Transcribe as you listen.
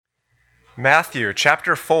Matthew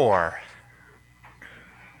chapter 4.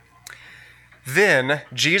 Then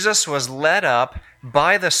Jesus was led up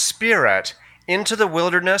by the Spirit into the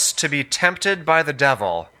wilderness to be tempted by the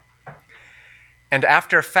devil. And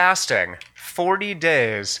after fasting 40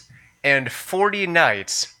 days and 40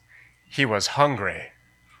 nights, he was hungry.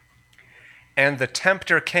 And the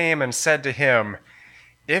tempter came and said to him,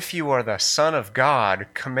 "If you are the Son of God,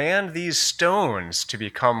 command these stones to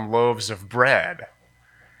become loaves of bread."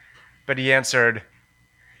 But he answered,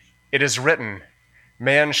 "It is written,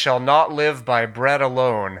 man shall not live by bread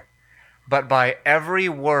alone, but by every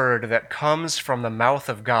word that comes from the mouth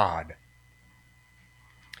of God."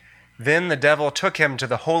 Then the devil took him to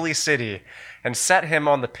the holy city and set him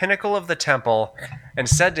on the pinnacle of the temple and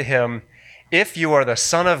said to him, "If you are the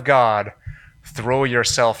Son of God, throw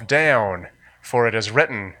yourself down, for it is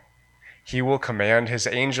written, he will command his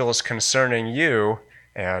angels concerning you,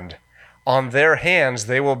 and on their hands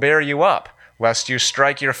they will bear you up, lest you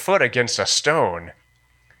strike your foot against a stone."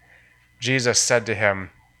 Jesus said to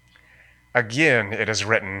him, "Again it is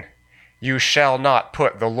written, you shall not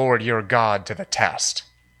put the Lord your God to the test."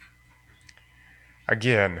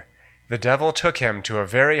 Again, the devil took him to a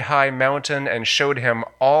very high mountain and showed him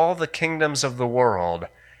all the kingdoms of the world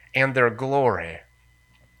and their glory.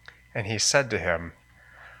 And he said to him,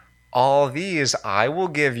 "All these I will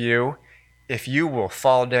give you if you will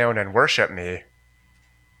fall down and worship me."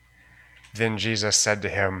 Then Jesus said to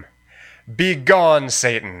him, "Begone,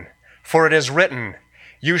 Satan, for it is written,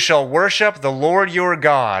 you shall worship the Lord your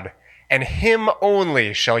God, and him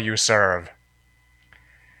only shall you serve."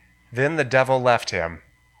 Then the devil left him,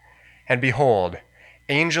 and behold,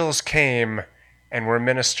 angels came and were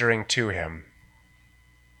ministering to him.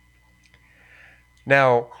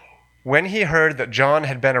 Now, when he heard that John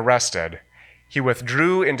had been arrested, he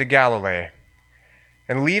withdrew into Galilee.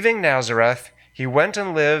 And leaving Nazareth, he went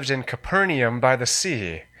and lived in Capernaum by the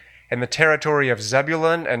sea, in the territory of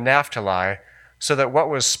Zebulun and Naphtali, so that what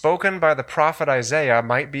was spoken by the prophet Isaiah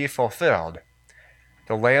might be fulfilled.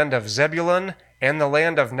 The land of Zebulun and the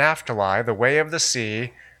land of Naphtali, the way of the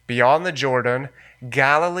sea, beyond the Jordan,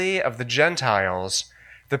 Galilee of the Gentiles,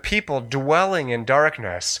 the people dwelling in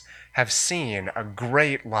darkness have seen a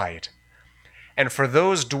great light. And for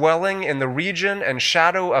those dwelling in the region and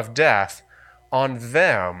shadow of death, on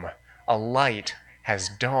them a light has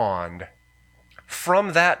dawned.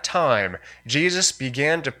 From that time, Jesus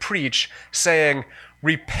began to preach, saying,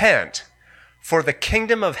 "Repent, for the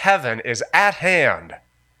kingdom of heaven is at hand."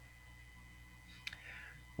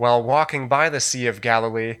 While walking by the Sea of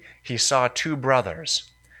Galilee, he saw two brothers,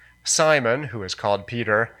 Simon, who is called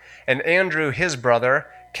Peter, and Andrew his brother,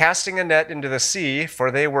 casting a net into the sea, for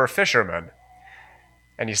they were fishermen.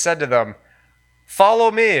 And he said to them, "Follow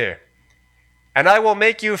me, and I will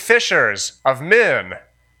make you fishers of men."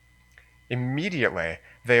 Immediately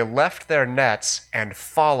they left their nets and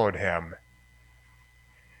followed him.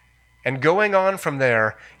 And going on from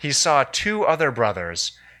there, he saw two other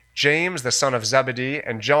brothers, James the son of Zebedee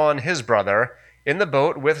and John his brother, in the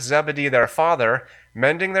boat with Zebedee their father,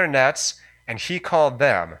 mending their nets, and he called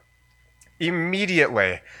them.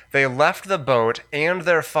 Immediately they left the boat and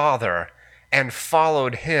their father and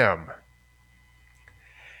followed him.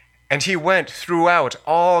 And he went throughout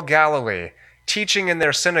all Galilee, teaching in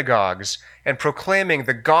their synagogues and proclaiming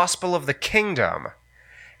the gospel of the kingdom,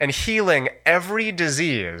 and healing every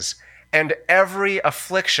disease and every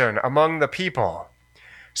affliction among the people.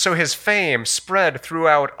 So his fame spread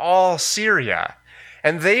throughout all Syria,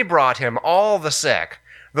 and they brought him all the sick,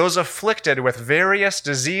 those afflicted with various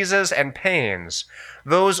diseases and pains,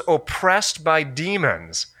 those oppressed by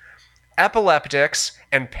demons, epileptics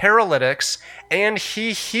and paralytics, and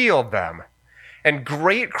he healed them. And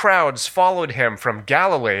great crowds followed him from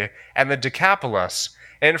Galilee and the Decapolis,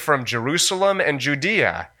 and from Jerusalem and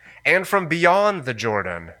Judea, and from beyond the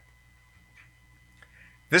Jordan.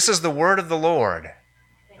 This is the word of the Lord.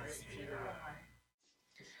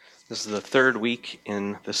 This is the third week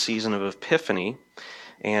in the season of Epiphany.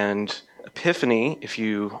 And Epiphany, if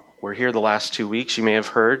you were here the last 2 weeks, you may have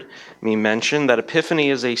heard me mention that Epiphany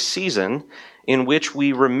is a season in which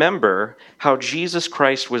we remember how Jesus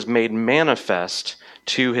Christ was made manifest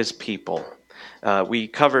to his people. We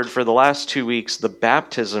covered for the last 2 weeks the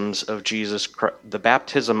baptism of Jesus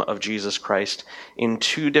Christ in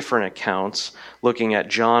two different accounts, looking at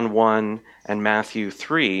John 1 and Matthew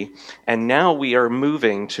 3, and now we are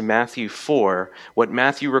moving to Matthew 4. What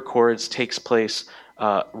Matthew records takes place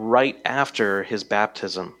right after his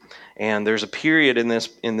baptism. And there's a period in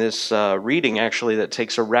this reading actually that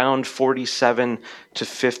takes around 47 to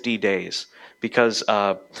 50 days because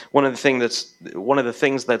one of the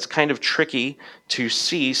things that's kind of tricky to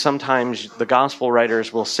see, sometimes the gospel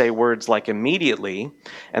writers will say words like immediately,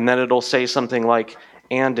 and then it'll say something like,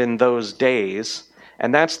 and in those days,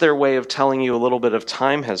 and that's their way of telling you a little bit of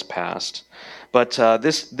time has passed. But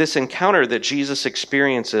this encounter that Jesus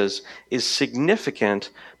experiences is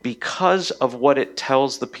significant because of what it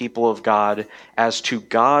tells the people of God as to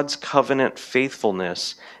God's covenant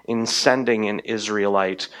faithfulness in sending an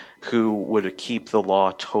Israelite who would keep the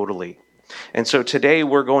law totally. And so today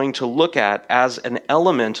we're going to look at, as an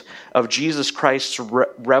element of Jesus Christ's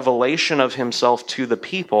revelation of himself to the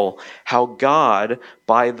people, how God,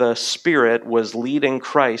 by the Spirit, was leading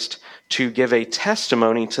Christ to give a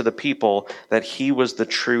testimony to the people that he was the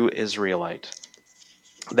true Israelite.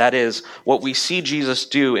 That is, what we see Jesus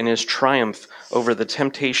do in his triumph over the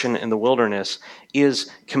temptation in the wilderness is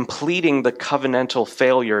completing the covenantal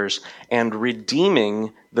failures and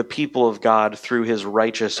redeeming the people of God through his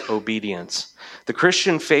righteous obedience. The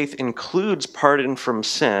Christian faith includes pardon from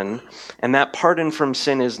sin, and that pardon from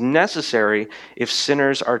sin is necessary if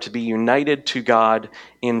sinners are to be united to God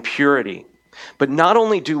in purity. But not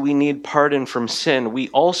only do we need pardon from sin, we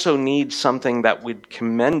also need something that would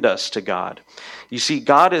commend us to God. You see,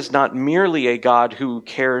 God is not merely a God who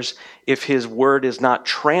cares if his word is not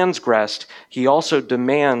transgressed. He also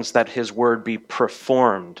demands that his word be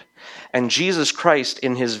performed. And Jesus Christ,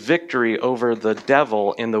 in his victory over the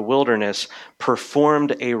devil in the wilderness,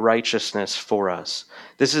 performed a righteousness for us.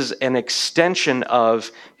 This is an extension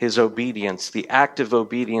of his obedience, the active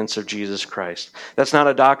obedience of Jesus Christ. That's not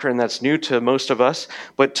a doctrine that's new to most of us,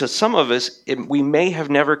 but to some of us, we may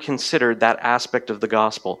have never considered that aspect of the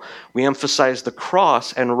gospel. We emphasize the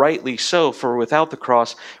cross, and rightly so, for without the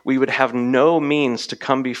cross, we would have no means to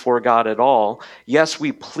come before God at all. Yes,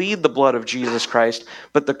 we plead the blood of Jesus Christ,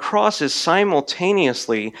 but the cross is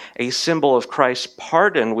simultaneously a symbol of Christ's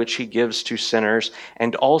pardon, which he gives to sinners,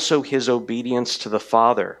 and also his obedience to the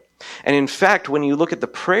Father. And in fact, when you look at the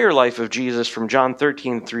prayer life of Jesus from John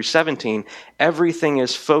 13 through 17, everything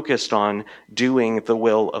is focused on doing the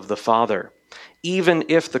will of the Father. Even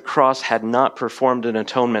if the cross had not performed an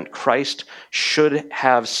atonement, Christ should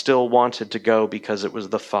have still wanted to go because it was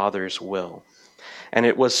the Father's will. And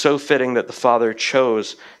it was so fitting that the Father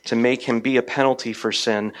chose to make him be a penalty for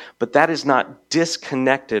sin, but that is not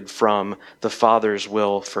disconnected from the Father's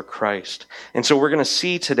will for Christ. And so we're going to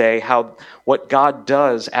see today how what God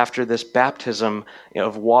does after this baptism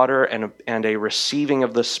of water and a receiving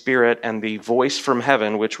of the Spirit and the voice from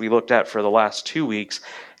heaven, which we looked at for the last 2 weeks,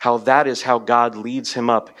 how that is how God leads him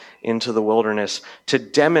up into the wilderness to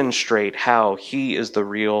demonstrate how he is the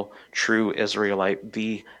real, true Israelite,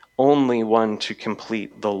 the only one to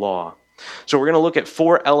complete the law. So we're going to look at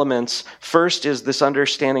 4 elements. First is this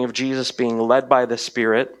understanding of Jesus being led by the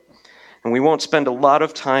Spirit. And we won't spend a lot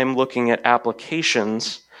of time looking at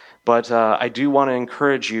applications, but I do want to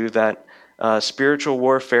encourage you that spiritual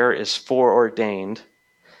warfare is foreordained,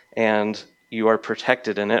 and you are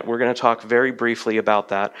protected in it. We're going to talk very briefly about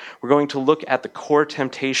that. We're going to look at the core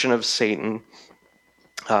temptation of Satan.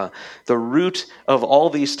 The root of all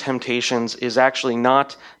these temptations is actually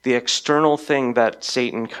not the external thing that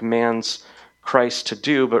Satan commands Christ to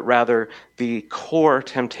do, but rather the core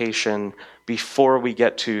temptation before we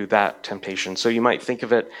get to that temptation. So you might think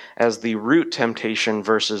of it as the root temptation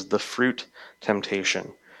versus the fruit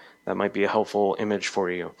temptation. That might be a helpful image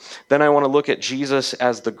for you. Then I want to look at Jesus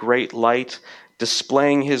as the great light,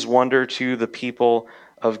 displaying his wonder to the people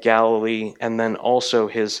of Galilee, and then also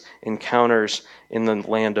his encounters in the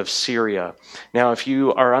land of Syria. Now, if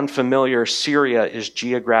you are unfamiliar, Syria is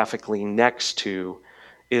geographically next to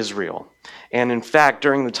Israel. And in fact,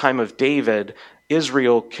 during the time of David,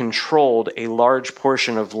 Israel controlled a large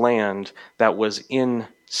portion of land that was in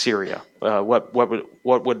Syria, what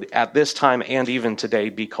would at this time and even today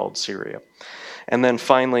be called Syria. And then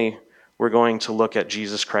finally, we're going to look at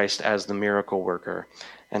Jesus Christ as the miracle worker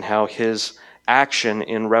and how his action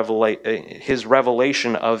in his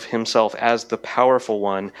revelation of himself as the powerful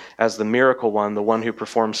one, as the miracle one, the one who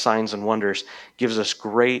performs signs and wonders, gives us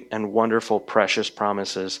great and wonderful, precious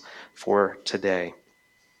promises for today.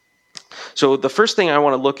 So the first thing I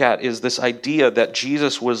want to look at is this idea that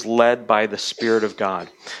Jesus was led by the Spirit of God.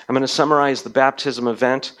 I'm going to summarize the baptism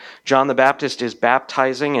event. John the Baptist is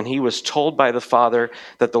baptizing, and he was told by the Father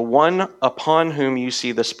that the one upon whom you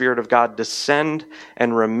see the Spirit of God descend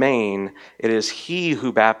and remain, it is he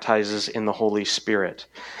who baptizes in the Holy Spirit.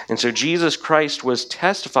 And so Jesus Christ was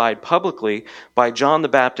testified publicly by John the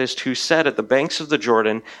Baptist, who said at the banks of the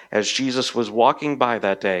Jordan, as Jesus was walking by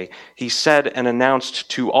that day, he said and announced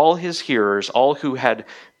to all his hearers, all who had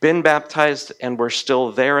been baptized and were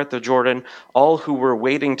still there at the Jordan, all who were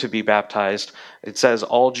waiting to be baptized. It says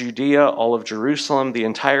all Judea, all of Jerusalem, the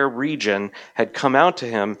entire region had come out to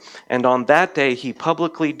him. And on that day he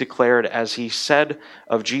publicly declared, as he said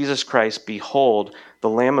of Jesus Christ, "Behold, the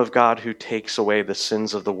Lamb of God who takes away the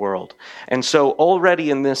sins of the world." And so already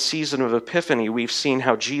in this season of Epiphany, we've seen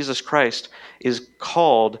how Jesus Christ is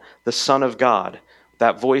called the Son of God.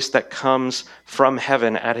 That voice that comes from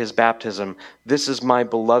heaven at his baptism. "This is my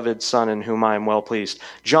beloved Son in whom I am well pleased."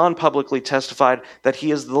 John publicly testified that he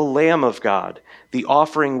is the Lamb of God, the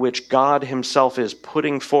offering which God himself is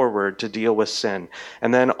putting forward to deal with sin.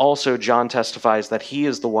 And then also John testifies that he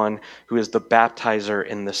is the one who is the baptizer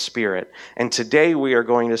in the Spirit. And today we are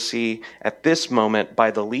going to see at this moment,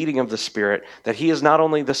 by the leading of the Spirit, that he is not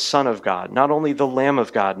only the Son of God, not only the Lamb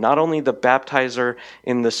of God, not only the baptizer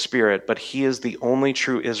in the Spirit, but he is the only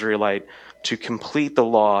true Israelite to complete the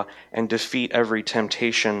law and defeat every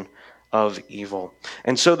temptation of evil.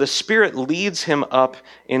 And so the Spirit leads him up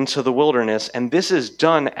into the wilderness, and this is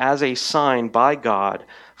done as a sign by God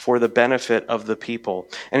for the benefit of the people.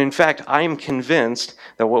 And in fact, I am convinced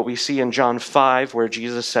that what we see in John 5, where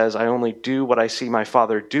Jesus says, "I only do what I see my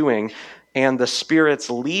Father doing," and the Spirit's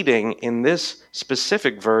leading in this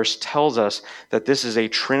specific verse tells us that this is a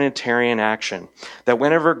Trinitarian action. That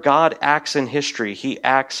whenever God acts in history, he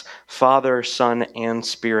acts Father, Son, and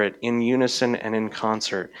Spirit in unison and in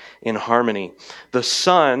concert, in harmony. The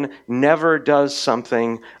Son never does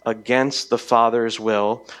something against the Father's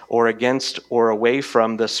will or against or away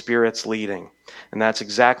from the Spirit's leading. And that's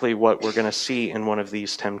exactly what we're going to see in one of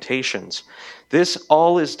these temptations. This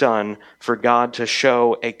all is done for God to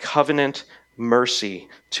show a covenant mercy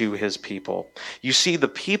to his people. You see, the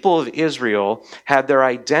people of Israel had their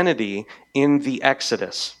identity in the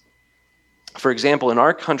Exodus. For example, in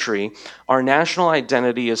our country, our national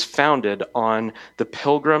identity is founded on the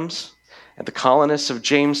Pilgrims and the colonists of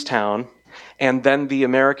Jamestown, and then the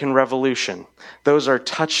American Revolution. Those are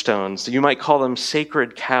touchstones. You might call them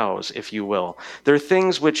sacred cows, if you will. They're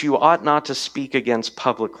things which you ought not to speak against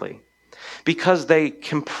publicly, because they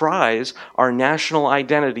comprise our national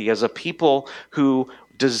identity as a people who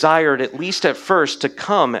desired, at least at first, to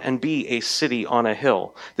come and be a city on a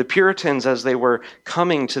hill. The Puritans, as they were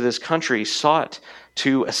coming to this country, sought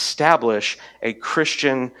to establish a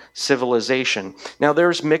Christian civilization. Now,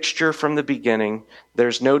 there's mixture from the beginning.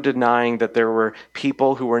 There's no denying that there were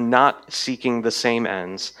people who were not seeking the same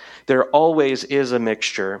ends. There always is a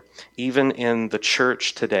mixture, even in the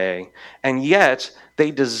church today. And yet,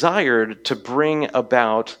 they desired to bring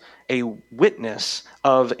about a witness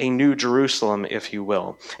of a new Jerusalem, if you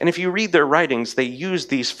will. And if you read their writings, they use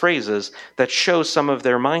these phrases that show some of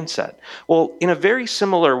their mindset. Well, in a very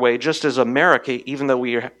similar way, just as America, even though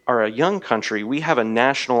we are a young country, we have a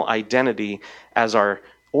national identity as our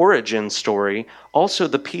origin story. Also,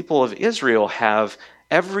 the people of Israel have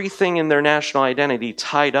everything in their national identity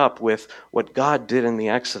tied up with what God did in the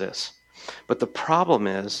Exodus. But the problem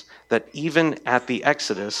is that even at the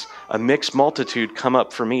Exodus, a mixed multitude come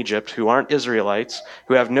up from Egypt who aren't Israelites,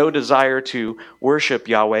 who have no desire to worship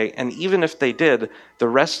Yahweh, and even if they did, the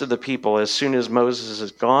rest of the people, as soon as Moses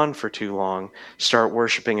is gone for too long, start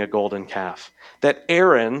worshiping a golden calf. That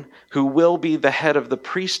Aaron, who will be the head of the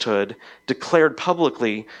priesthood, declared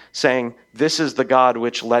publicly, saying, "This is the God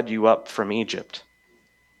which led you up from Egypt."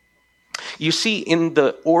 You see, in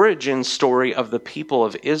the origin story of the people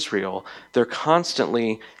of Israel, there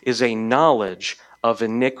constantly is a knowledge of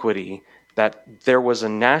iniquity, that there was a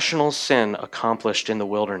national sin accomplished in the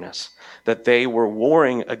wilderness, that they were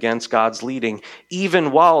warring against God's leading,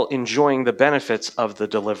 even while enjoying the benefits of the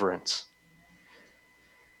deliverance.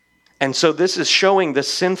 And so this is showing the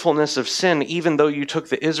sinfulness of sin. Even though you took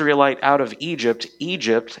the Israelite out of Egypt,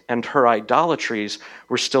 Egypt and her idolatries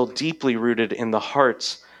were still deeply rooted in the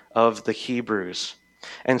hearts of the Hebrews.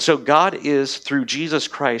 And so God is, through Jesus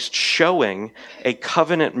Christ, showing a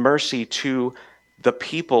covenant mercy to the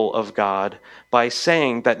people of God by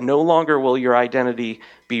saying that no longer will your identity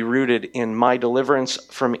be rooted in my deliverance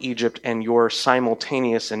from Egypt and your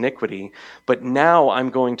simultaneous iniquity, but now I'm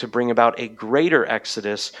going to bring about a greater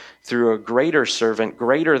exodus through a greater servant,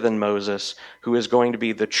 greater than Moses, who is going to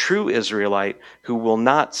be the true Israelite who will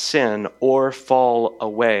not sin or fall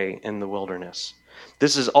away in the wilderness.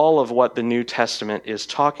 This is all of what the New Testament is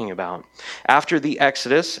talking about. After the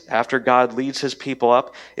Exodus, after God leads his people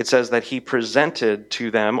up, it says that he presented to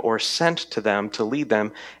them or sent to them to lead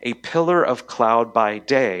them a pillar of cloud by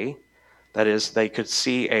day That is, they could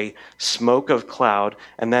see a smoke of cloud,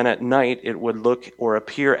 and then at night it would look or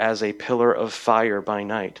appear as a pillar of fire by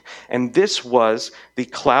night. And this was the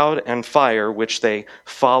cloud and fire which they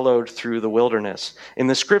followed through the wilderness. In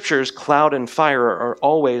the scriptures, cloud and fire are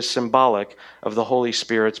always symbolic of the Holy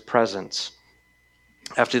Spirit's presence.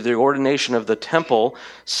 After the ordination of the temple,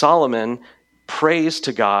 Solomon prays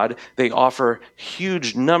to God. They offer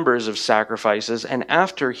huge numbers of sacrifices, and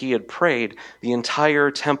after he had prayed, the entire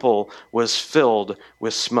temple was filled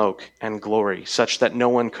with smoke and glory, such that no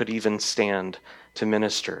one could even stand to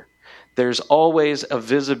minister. There's always a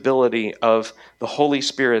visibility of the Holy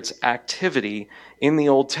Spirit's activity in the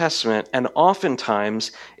Old Testament, and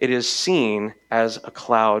oftentimes it is seen as a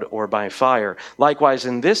cloud or by fire. Likewise,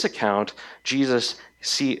 in this account,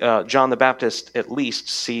 John the Baptist at least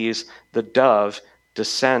sees the dove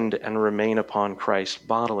descend and remain upon Christ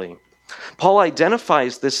bodily. Paul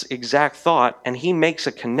identifies this exact thought, and he makes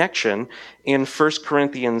a connection in 1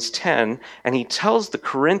 Corinthians 10, and he tells the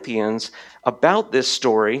Corinthians about this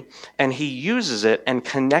story, and he uses it and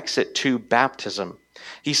connects it to baptism.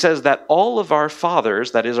 He says that all of our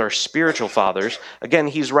fathers, that is our spiritual fathers, again,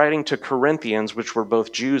 he's writing to Corinthians, which were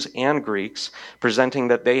both Jews and Greeks, presenting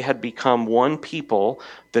that they had become one people,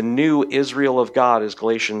 the new Israel of God, as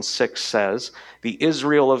Galatians 6 says. The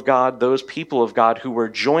Israel of God, those people of God who were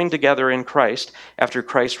joined together in Christ after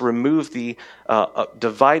Christ removed the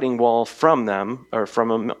dividing wall from them, or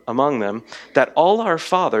from among them, that all our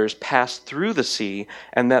fathers passed through the sea,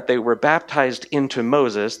 and that they were baptized into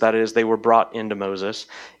Moses, that is, they were brought into Moses,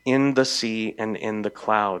 in the sea and in the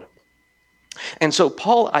cloud. And so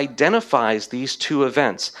Paul identifies these two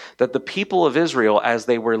events, that the people of Israel, as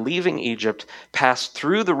they were leaving Egypt, passed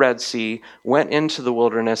through the Red Sea, went into the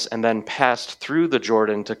wilderness, and then passed through the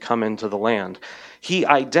Jordan to come into the land. He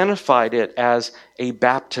identified it as a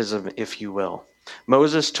baptism, if you will.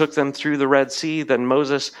 Moses took them through the Red Sea, then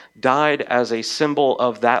Moses died as a symbol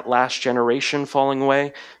of that last generation falling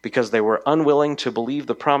away because they were unwilling to believe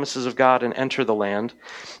the promises of God and enter the land.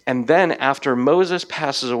 And then after Moses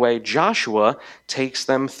passes away, Joshua takes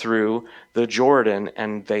them through the Jordan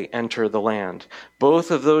and they enter the land.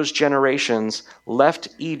 Both of those generations left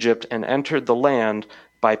Egypt and entered the land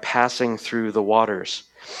by passing through the waters.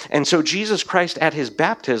 And so Jesus Christ at his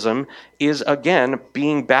baptism is again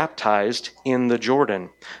being baptized in the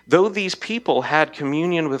Jordan. Though these people had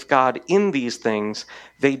communion with God in these things,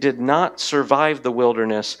 they did not survive the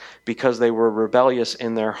wilderness because they were rebellious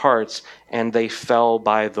in their hearts and they fell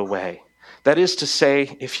by the way. That is to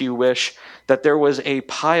say, if you wish, that there was a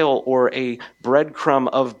pile or a breadcrumb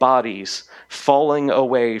of bodies falling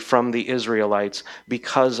away from the Israelites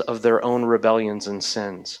because of their own rebellions and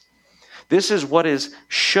sins. This is what is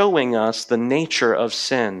showing us the nature of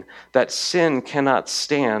sin, that sin cannot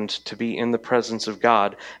stand to be in the presence of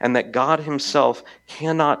God, and that God himself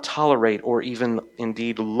cannot tolerate or even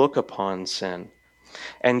indeed look upon sin.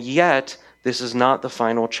 And yet, this is not the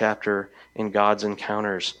final chapter in God's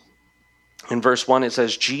encounters. In verse 1, it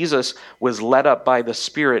says, Jesus was led up by the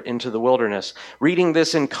Spirit into the wilderness. Reading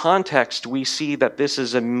this in context, we see that this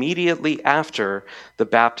is immediately after the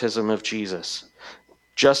baptism of Jesus.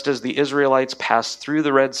 Just as the Israelites passed through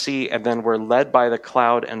the Red Sea and then were led by the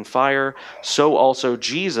cloud and fire, so also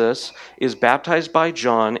Jesus is baptized by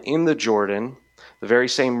John in the Jordan, the very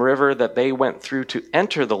same river that they went through to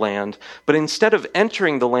enter the land. But instead of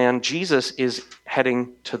entering the land, Jesus is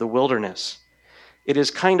heading to the wilderness. It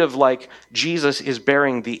is kind of like Jesus is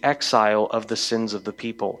bearing the exile of the sins of the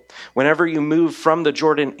people. Whenever you move from the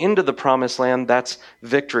Jordan into the promised land, that's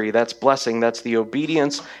victory, that's blessing, that's the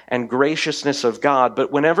obedience and graciousness of God.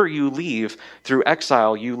 But whenever you leave through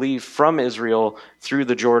exile, you leave from Israel through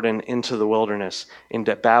the Jordan into the wilderness,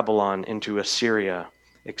 into Babylon, into Assyria,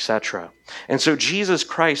 etc. And so Jesus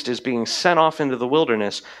Christ is being sent off into the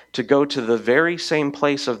wilderness to go to the very same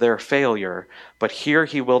place of their failure, but here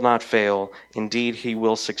he will not fail. Indeed, he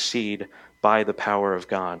will succeed by the power of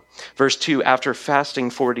God. Verse 2, after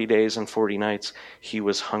fasting 40 days and 40 nights, he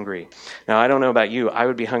was hungry. Now, I don't know about you, I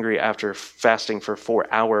would be hungry after fasting for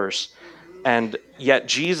 4 hours, and yet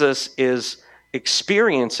Jesus is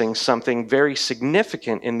experiencing something very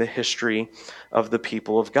significant in the history of the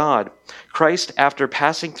people of God. Christ, after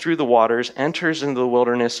passing through the waters, enters into the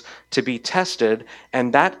wilderness to be tested,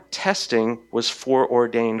 and that testing was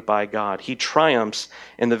foreordained by God. He triumphs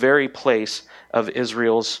in the very place of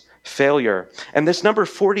Israel's failure. And this number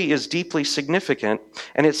 40 is deeply significant,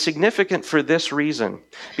 and it's significant for this reason,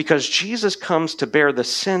 because Jesus comes to bear the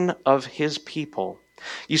sin of his people.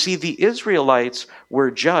 You see, the Israelites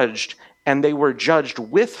were judged, and they were judged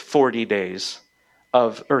with 40 days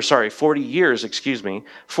 40 years,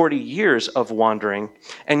 40 years of wandering,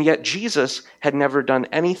 and yet Jesus had never done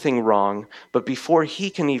anything wrong, but before he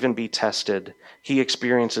can even be tested, he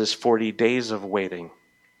experiences 40 days of waiting.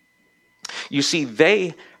 You see,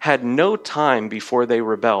 they had no time before they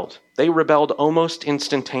rebelled. They rebelled almost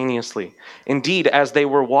instantaneously. Indeed, as they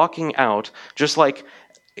were walking out, just like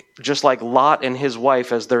Lot and his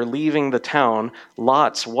wife, as they're leaving the town,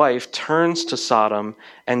 Lot's wife turns to Sodom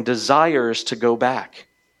and desires to go back.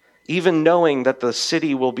 Even knowing that the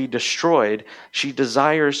city will be destroyed, she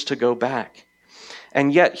desires to go back.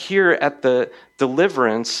 And yet here at the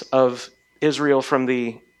deliverance of Israel from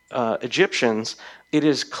the Egyptians, it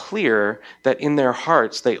is clear that in their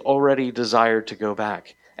hearts they already desired to go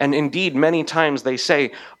back. And indeed, many times they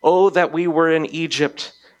say, "Oh, that we were in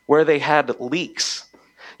Egypt, where they had leeks."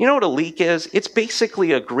 You know what a leek is? It's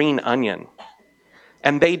basically a green onion.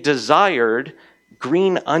 And they desired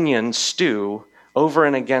green onion stew over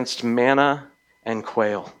and against manna and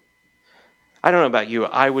quail. I don't know about you,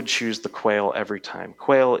 I would choose the quail every time.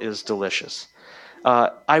 Quail is delicious.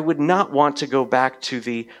 I would not want to go back to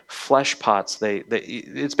the flesh pots.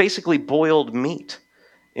 It's basically boiled meat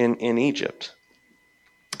in Egypt.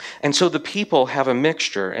 And so the people have a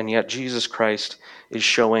mixture, and yet Jesus Christ is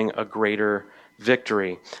showing a greater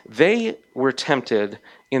victory. They were tempted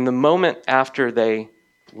in the moment after they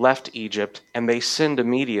left Egypt, and they sinned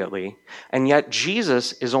immediately, and yet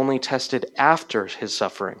Jesus is only tested after his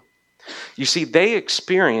suffering. You see, they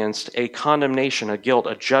experienced a condemnation, a guilt,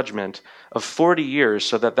 a judgment of 40 years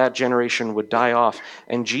so that generation would die off,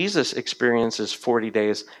 and Jesus experiences 40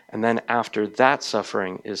 days, and then after that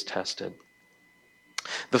suffering is tested.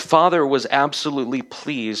 The Father was absolutely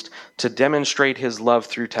pleased to demonstrate his love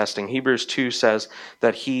through testing. Hebrews 2 says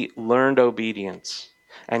that he learned obedience,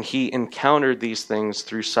 and he encountered these things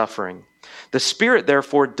through suffering. The Spirit,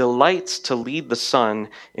 therefore, delights to lead the Son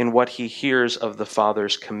in what he hears of the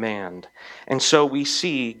Father's command. And so we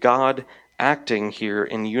see God acting here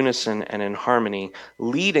in unison and in harmony,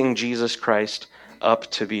 leading Jesus Christ up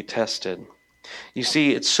to be tested. You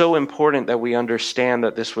see, it's so important that we understand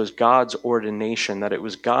that this was God's ordination, that it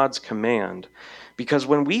was God's command. Because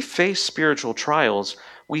when we face spiritual trials,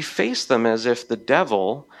 we face them as if the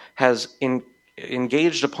devil has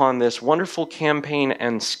engaged upon this wonderful campaign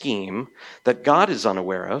and scheme that God is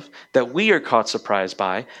unaware of, that we are caught surprised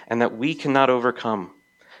by, and that we cannot overcome.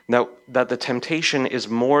 That the temptation is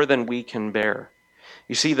more than we can bear.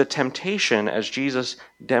 You see, the temptation, as Jesus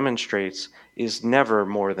demonstrates, is never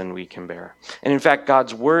more than we can bear. And in fact,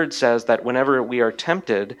 God's word says that whenever we are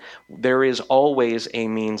tempted, there is always a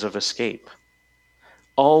means of escape.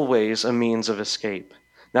 Always a means of escape.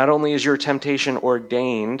 Not only is your temptation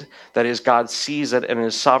ordained, that is, God sees it and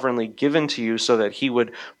is sovereignly given to you so that he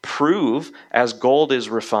would prove, as gold is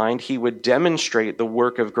refined, he would demonstrate the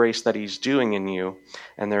work of grace that he's doing in you,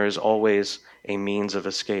 and there is always a means of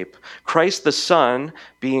escape. Christ the Son,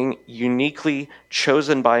 being uniquely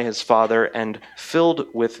chosen by his Father and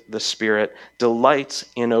filled with the Spirit, delights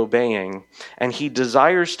in obeying, and he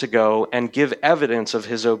desires to go and give evidence of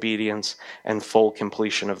his obedience and full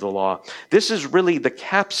completion of the law. This is really the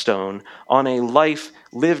capstone on a life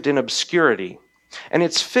lived in obscurity. And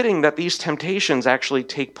it's fitting that these temptations actually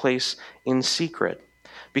take place in secret,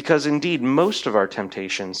 because indeed most of our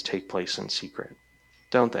temptations take place in secret,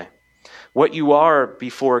 don't they? What you are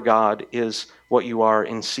before God is what you are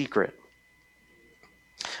in secret.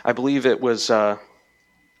 I believe it was, I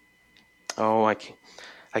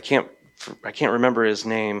can't remember his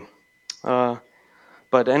name. But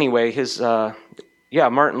anyway,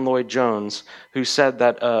 Martin Lloyd-Jones, who said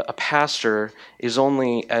that a pastor is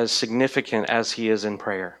only as significant as he is in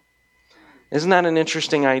prayer. Isn't that an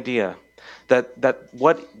interesting idea? That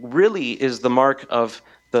what really is the mark of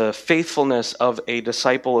the faithfulness of a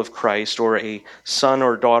disciple of Christ or a son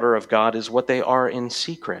or daughter of God is what they are in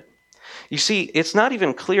secret. You see, it's not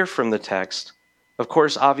even clear from the text. Of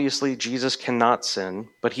course, obviously, Jesus cannot sin,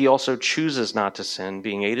 but he also chooses not to sin,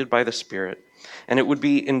 being aided by the Spirit. And it would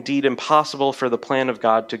be indeed impossible for the plan of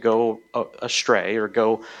God to go astray or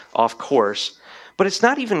go off course. But it's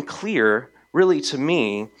not even clear, really to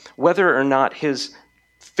me, whether or not his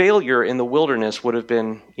failure in the wilderness would have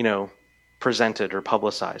been, presented or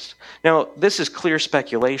publicized. Now, this is clear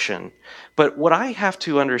speculation, but what I have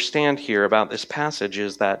to understand here about this passage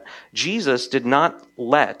is that Jesus did not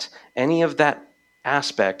let any of that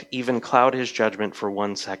aspect even cloud his judgment for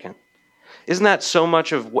 1 second. Isn't that so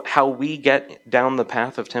much of how we get down the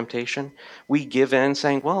path of temptation? We give in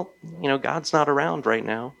saying, God's not around right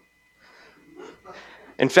now.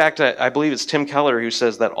 In fact, I believe it's Tim Keller who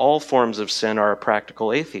says that all forms of sin are a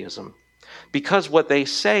practical atheism. Because what they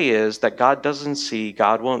say is that God doesn't see,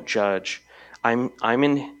 God won't judge. I'm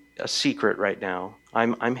in a secret right now.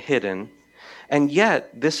 I'm hidden. And yet,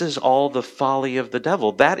 this is all the folly of the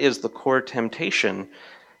devil. That is the core temptation,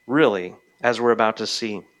 really, as we're about to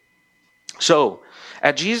see. So,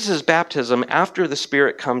 at Jesus' baptism, after the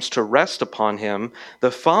Spirit comes to rest upon him,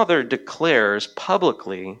 the Father declares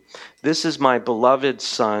publicly, "This is my beloved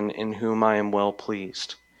Son in whom I am well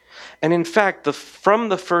pleased." And in fact, from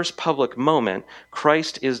the first public moment,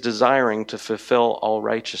 Christ is desiring to fulfill all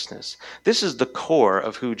righteousness. This is the core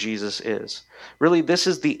of who Jesus is. Really, this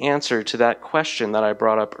is the answer to that question that I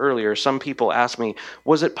brought up earlier. Some people ask me,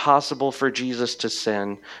 was it possible for Jesus to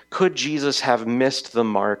sin? Could Jesus have missed the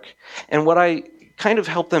mark? And what I kind of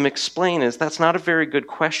help them explain is that's not a very good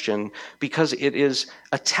question, because it is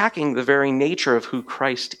attacking the very nature of who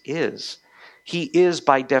Christ is. He is,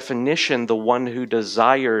 by definition, the one who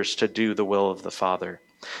desires to do the will of the Father.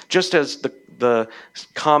 Just as the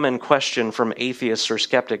common question from atheists or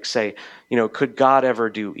skeptics say, could God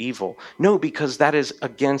ever do evil? No, because that is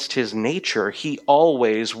against his nature. He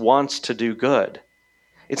always wants to do good.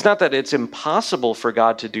 It's not that it's impossible for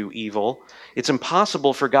God to do evil. It's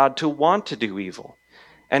impossible for God to want to do evil.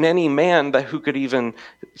 And any man who could even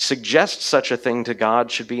suggest such a thing to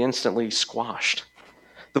God should be instantly squashed.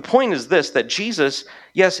 The point is this, that Jesus,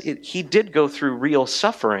 yes, he did go through real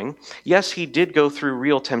suffering. Yes, he did go through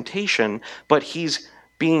real temptation, but he's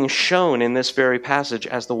being shown in this very passage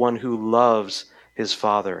as the one who loves his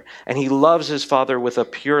Father. And he loves his Father with a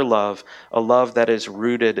pure love, a love that is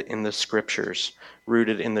rooted in the Scriptures,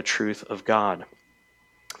 rooted in the truth of God.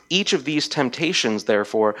 Each of these temptations,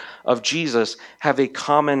 therefore, of Jesus have a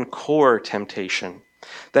common core temptation.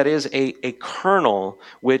 That is a kernel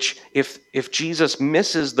which, if Jesus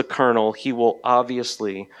misses the kernel, he will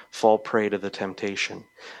obviously fall prey to the temptation.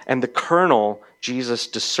 And the kernel Jesus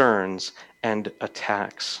discerns and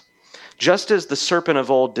attacks. Just as the serpent of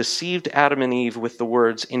old deceived Adam and Eve with the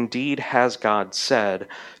words, "Indeed has God said,"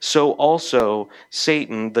 so also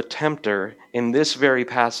Satan, the tempter, in this very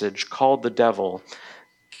passage called the devil,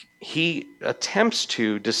 he attempts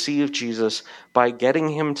to deceive Jesus by getting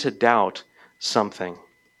him to doubt something.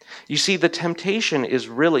 You see, the temptation is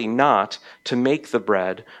really not to make the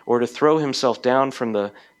bread or to throw himself down from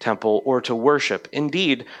the temple or to worship.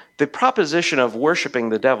 Indeed, the proposition of worshiping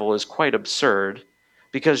the devil is quite absurd,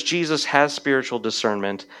 because Jesus has spiritual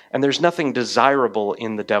discernment and there's nothing desirable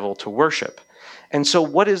in the devil to worship. And so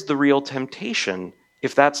what is the real temptation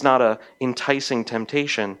if that's not an enticing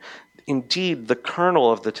temptation? Indeed, the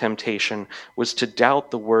kernel of the temptation was to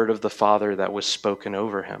doubt the word of the Father that was spoken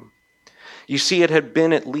over him. You see, it had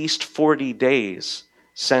been at least 40 days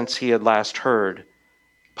since he had last heard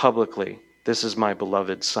publicly, "This is my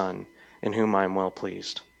beloved Son, in whom I am well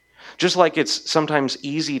pleased." Just like it's sometimes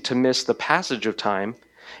easy to miss the passage of time,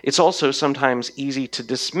 it's also sometimes easy to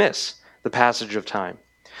dismiss the passage of time.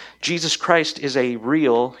 Jesus Christ is a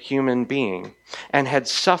real human being and had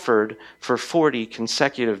suffered for 40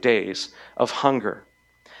 consecutive days of hunger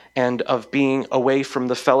and of being away from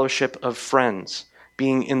the fellowship of friends,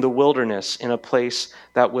 being in the wilderness, in a place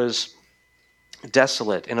that was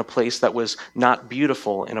desolate, in a place that was not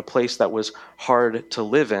beautiful, in a place that was hard to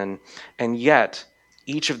live in. And yet,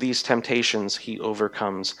 each of these temptations he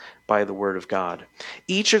overcomes by the word of God.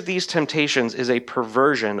 Each of these temptations is a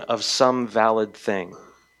perversion of some valid thing.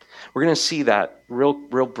 We're going to see that real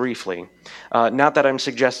briefly. Not that I'm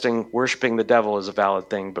suggesting worshiping the devil is a valid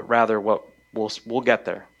thing, but rather what we'll get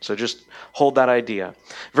there. So just hold that idea.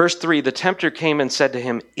 Verse 3, the tempter came and said to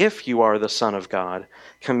him, "If you are the Son of God,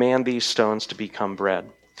 command these stones to become bread."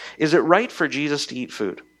 Is it right for Jesus to eat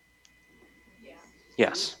food?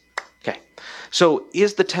 Yes. Okay. So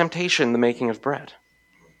is the temptation the making of bread?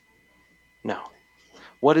 No.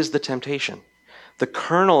 What is the temptation? The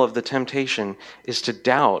kernel of the temptation is to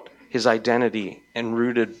doubt his identity and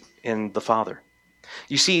rooted in the Father.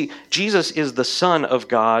 You see, Jesus is the Son of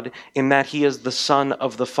God in that he is the Son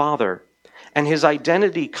of the Father. And his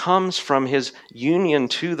identity comes from his union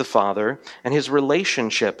to the Father and his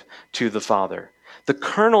relationship to the Father. The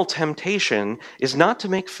kernel temptation is not to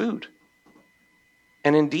make food.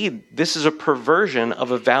 And indeed, this is a perversion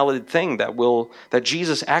of a valid thing that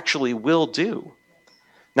Jesus actually will do.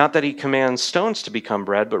 Not that he commands stones to become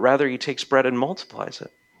bread, but rather he takes bread and multiplies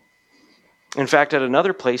it. In fact, at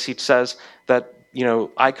another place, he says that,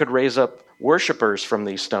 I could raise up worshipers from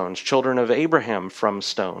these stones, children of Abraham from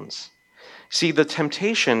stones. See, the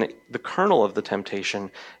temptation, the kernel of the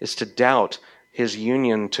temptation, is to doubt his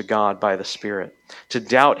union to God by the Spirit, to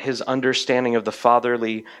doubt his understanding of the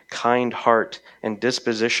fatherly, kind heart and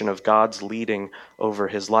disposition of God's leading over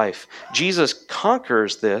his life. Jesus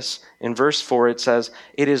conquers this. In verse 4, it says,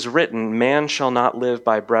 "It is written, man shall not live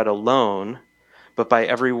by bread alone, but by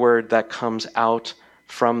every word that comes out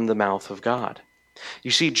from the mouth of God."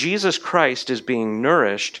 You see, Jesus Christ is being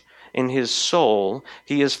nourished in his soul.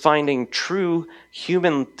 He is finding true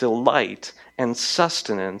human delight and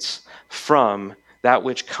sustenance from that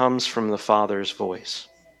which comes from the Father's voice.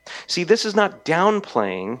 See, this is not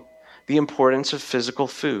downplaying the importance of physical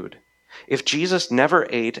food. If Jesus never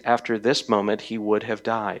ate after this moment, he would have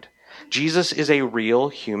died. Jesus is a real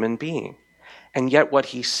human being. And yet what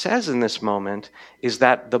he says in this moment is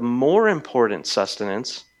that the more important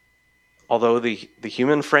sustenance, although the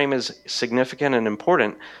human frame is significant and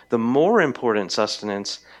important, the more important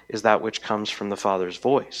sustenance is that which comes from the Father's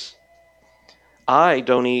voice. I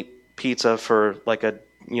don't eat pizza for like a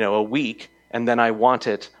week and then I want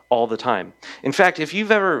it all the time. In fact, if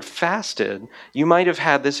you've ever fasted, you might have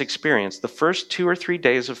had this experience. The first 2 or 3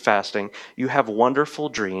 days of fasting, you have wonderful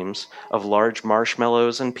dreams of large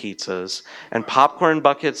marshmallows and pizzas and popcorn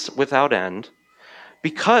buckets without end,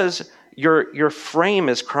 because your frame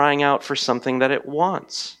is crying out for something that it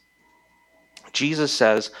wants. Jesus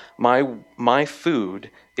says, my food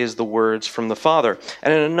is the words from the Father.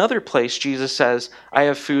 And in another place, Jesus says, I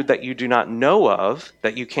have food that you do not know of,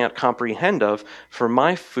 that you can't comprehend of, for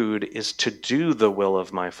my food is to do the will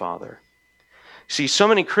of my Father. See, so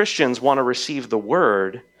many Christians want to receive the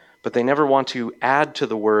word, but they never want to add to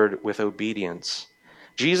the word with obedience.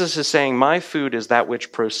 Jesus is saying, my food is that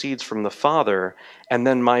which proceeds from the Father, and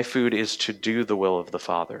then my food is to do the will of the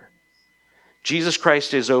Father. Jesus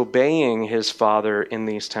Christ is obeying his Father in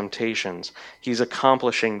these temptations. He's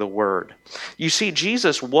accomplishing the word. You see,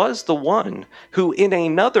 Jesus was the one who in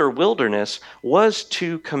another wilderness was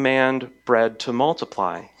to command bread to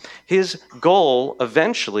multiply. His goal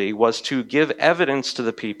eventually was to give evidence to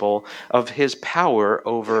the people of his power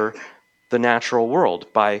over the natural world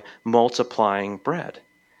by multiplying bread.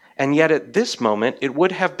 And yet at this moment, it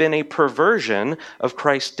would have been a perversion of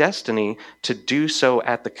Christ's destiny to do so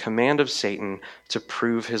at the command of Satan to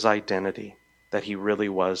prove his identity, that he really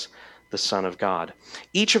was the Son of God.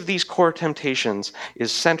 Each of these core temptations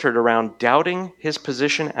is centered around doubting his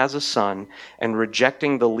position as a son and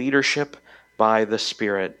rejecting the leadership by the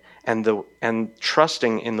Spirit and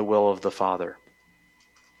trusting in the will of the Father.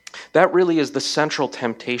 That really is the central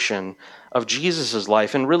temptation of Jesus'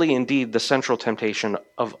 life, and really indeed the central temptation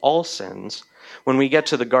of all sins. When we get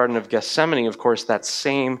to the Garden of Gethsemane, of course, that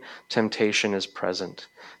same temptation is present,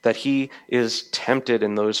 that he is tempted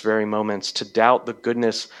in those very moments to doubt the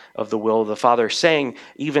goodness of the will of the Father, saying,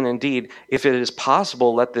 even indeed, if it is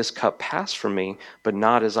possible, let this cup pass from me, but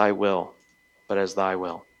not as I will, but as thy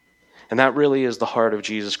will. And that really is the heart of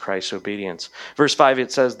Jesus Christ's obedience. Verse 5,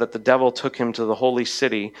 it says that the devil took him to the holy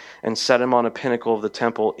city and set him on a pinnacle of the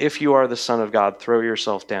temple. If you are the Son of God, throw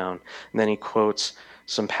yourself down. And then he quotes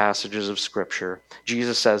some passages of Scripture.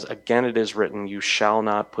 Jesus says, again it is written, you shall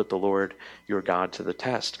not put the Lord your God to the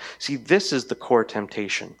test. See, this is the core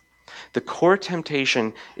temptation. The core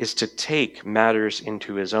temptation is to take matters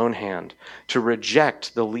into his own hand, to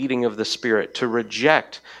reject the leading of the Spirit, to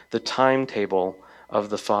reject the timetable of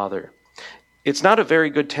the Father. It's not a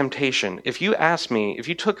very good temptation. If you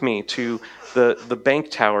took me to the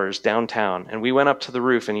bank towers downtown and we went up to the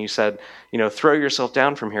roof and you said, throw yourself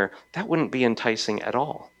down from here, that wouldn't be enticing at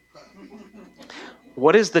all.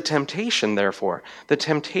 What is the temptation, therefore? The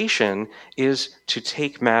temptation is to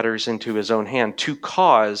take matters into his own hand, to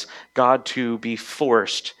cause God to be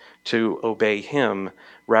forced to obey him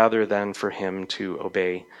rather than for him to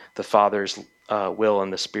obey the Father's will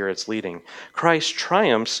and the Spirit's leading. Christ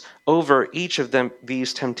triumphs over each of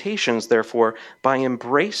these temptations, therefore, by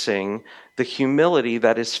embracing the humility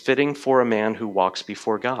that is fitting for a man who walks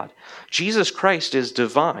before God. Jesus Christ is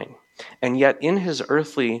divine, and yet in his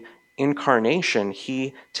earthly incarnation,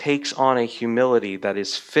 he takes on a humility that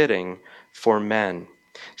is fitting for men.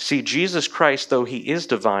 See, Jesus Christ, though he is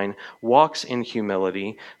divine, walks in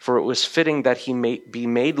humility, for it was fitting that he may be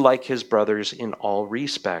made like his brothers in all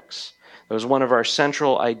respects. That was one of our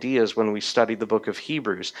central ideas when we studied the book of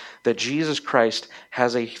Hebrews, that Jesus Christ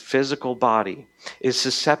has a physical body, is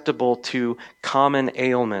susceptible to common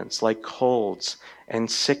ailments like colds and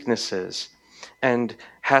sicknesses, and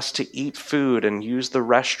has to eat food and use the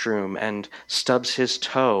restroom and stubs his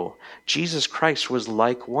toe. Jesus Christ was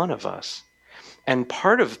like one of us. And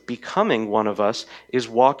part of becoming one of us is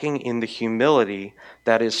walking in the humility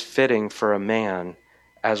that is fitting for a man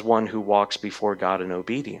as one who walks before God in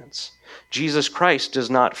obedience. Jesus Christ does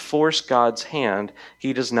not force God's hand.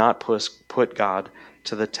 He does not put God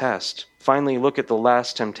to the test. Finally, look at the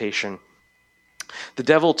last temptation. The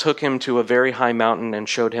devil took him to a very high mountain and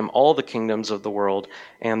showed him all the kingdoms of the world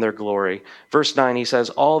and their glory. Verse 9, he says,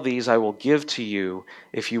 "All these I will give to you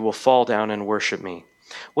if you will fall down and worship me."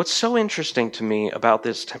 What's so interesting to me about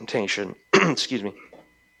this temptation, excuse me,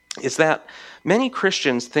 is that many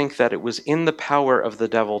Christians think that it was in the power of the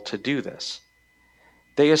devil to do this.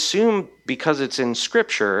 They assume, because it's in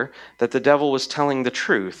Scripture, that the devil was telling the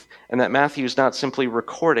truth and that Matthew is not simply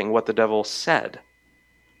recording what the devil said.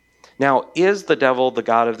 Now, is the devil the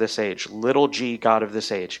god of this age? Little g, god of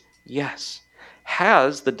this age? Yes.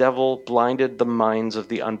 Has the devil blinded the minds of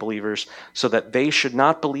the unbelievers so that they should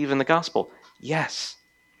not believe in the gospel? Yes.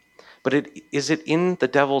 But is it in the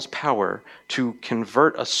devil's power to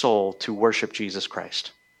convert a soul to worship Jesus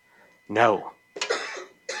Christ? No.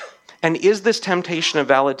 And is this temptation a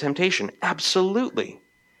valid temptation? Absolutely.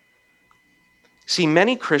 See,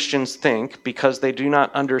 many Christians think, because they do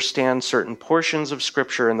not understand certain portions of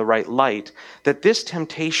Scripture in the right light, that this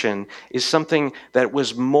temptation is something that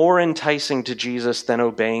was more enticing to Jesus than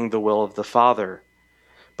obeying the will of the Father.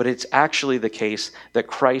 But it's actually the case that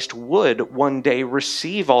Christ would one day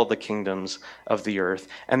receive all the kingdoms of the earth,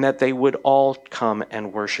 and that they would all come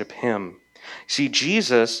and worship him. See,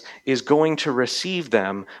 Jesus is going to receive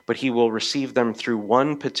them, but he will receive them through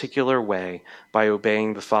one particular way, by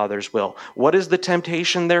obeying the Father's will. What is the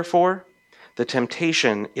temptation, therefore? The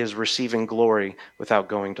temptation is receiving glory without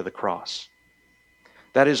going to the cross.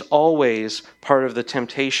 That is always part of the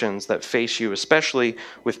temptations that face you, especially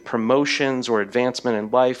with promotions or advancement in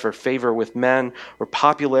life or favor with men or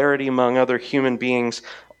popularity among other human beings.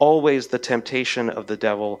 Always the temptation of the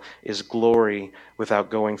devil is glory without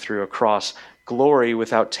going through a cross, glory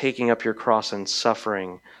without taking up your cross and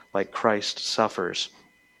suffering like Christ suffers.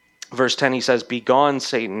 Verse 10, he says, "Begone,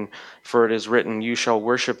 Satan, for it is written, you shall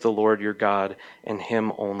worship the Lord your God, and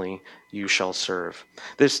him only you shall serve."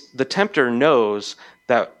 The tempter knows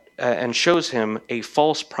that and shows him a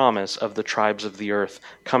false promise of the tribes of the earth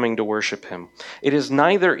coming to worship him. It is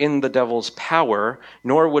neither in the devil's power,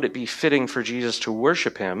 nor would it be fitting for Jesus to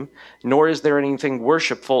worship him, nor is there anything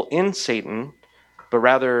worshipful in Satan, but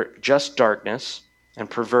rather just darkness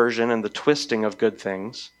and perversion and the twisting of good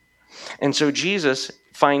things. And so Jesus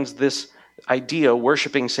finds this idea,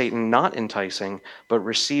 worshiping Satan, not enticing, but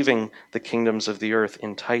receiving the kingdoms of the earth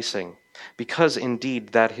enticing. Because indeed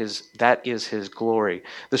that is his glory.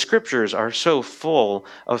 The Scriptures are so full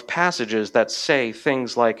of passages that say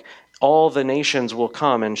things like, all the nations will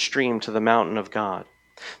come and stream to the mountain of God.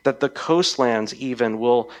 That the coastlands even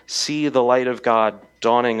will see the light of God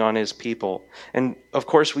dawning on his people. And of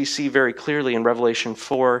course we see very clearly in Revelation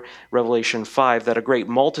 4, Revelation 5, that a great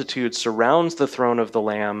multitude surrounds the throne of the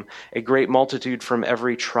Lamb, a great multitude from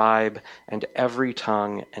every tribe and every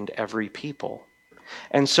tongue and every people.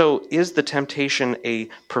 And so, is the temptation a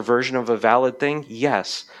perversion of a valid thing?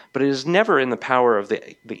 Yes, but it is never in the power of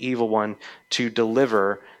the evil one to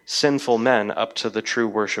deliver sinful men up to the true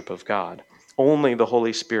worship of God. Only the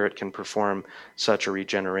Holy Spirit can perform such a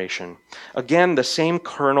regeneration. Again, the same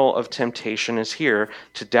kernel of temptation is here,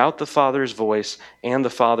 to doubt the Father's voice and the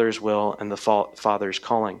Father's will and the Father's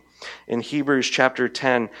calling. In Hebrews chapter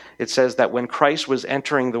 10, it says that when Christ was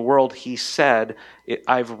entering the world, he said,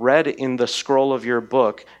 "I've read in the scroll of your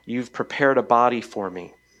book, you've prepared a body for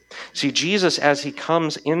me." See, Jesus, as he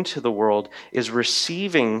comes into the world, is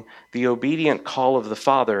receiving the obedient call of the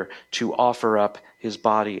Father to offer up his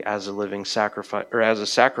body as a living sacrifice, or as a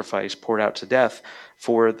sacrifice poured out to death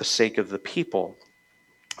for the sake of the people.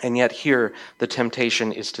 And yet here, the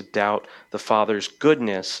temptation is to doubt the Father's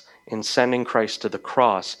goodness in sending Christ to the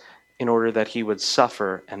cross in order that he would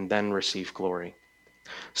suffer and then receive glory.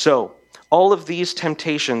 So, all of these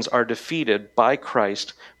temptations are defeated by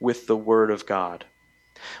Christ with the Word of God.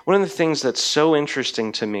 One of the things that's so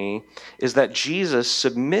interesting to me is that Jesus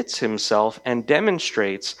submits himself and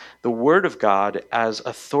demonstrates the Word of God as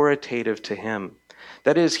authoritative to him.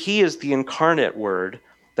 That is, he is the incarnate Word.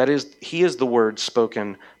 That is, he is the Word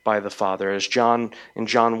spoken by the Father. As John in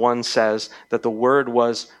John 1 says, that the Word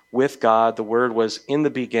was with God, the Word was in the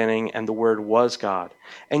beginning, and the Word was God.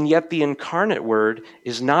 And yet the incarnate Word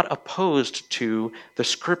is not opposed to the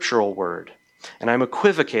scriptural Word. And I'm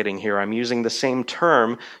equivocating here. I'm using the same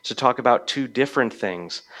term to talk about two different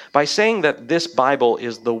things. By saying that this Bible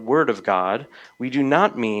is the Word of God, we do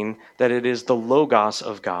not mean that it is the Logos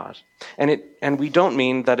of God. And we don't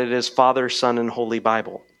mean that it is Father, Son, and Holy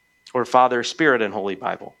Bible, or Father, Spirit, and Holy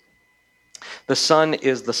Bible. The Son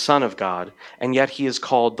is the Son of God, and yet he is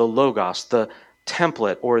called the Logos, the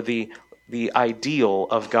template or the ideal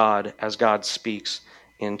of God as God speaks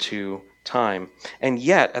into time. And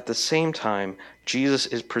yet, at the same time, Jesus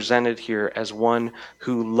is presented here as one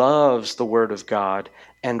who loves the Word of God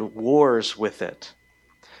and wars with it.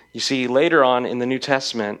 You see, later on in the New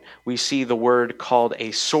Testament, we see the word called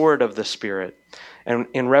a sword of the Spirit. And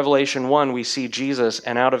in Revelation 1, we see Jesus,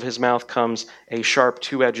 and out of his mouth comes a sharp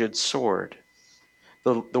two-edged sword.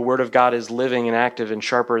 The Word of God is living and active and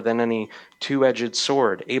sharper than any two-edged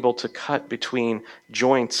sword, able to cut between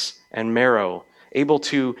joints and marrow, able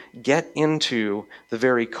to get into the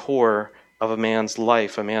very core of a man's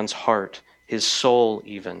life, a man's heart, his soul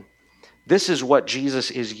even. This is what Jesus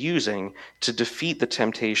is using to defeat the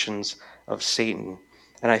temptations of Satan.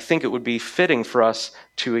 And I think it would be fitting for us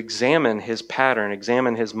to examine his pattern,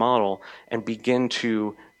 examine his model, and begin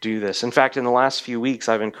to do this. In fact, in the last few weeks,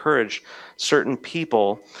 I've encouraged certain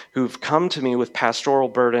people who've come to me with pastoral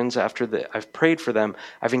burdens after I've prayed for them.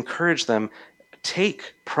 I've encouraged them,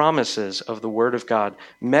 take promises of the Word of God,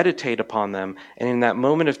 meditate upon them, and in that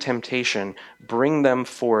moment of temptation, bring them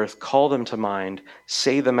forth, call them to mind,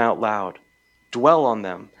 say them out loud, dwell on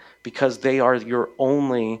them, because they are your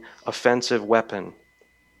only offensive weapon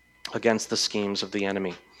against the schemes of the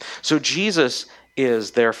enemy. So Jesus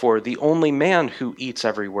is, therefore, the only man who eats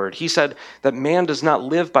every word. He said that man does not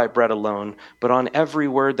live by bread alone, but on every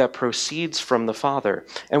word that proceeds from the Father.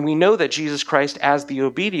 And we know that Jesus Christ, as the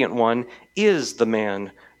obedient one, is the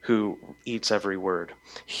man who eats every word.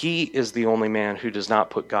 He is the only man who does not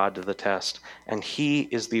put God to the test, and he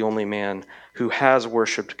is the only man who has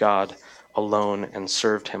worshiped God alone and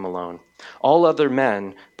served him alone. All other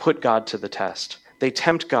men put God to the test. They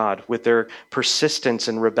tempt God with their persistence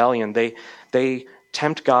and rebellion. They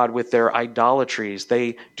tempt God with their idolatries.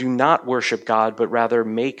 They do not worship God, but rather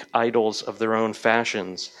make idols of their own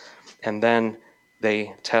fashions. And then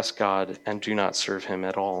they test God and do not serve him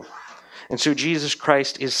at all. And so Jesus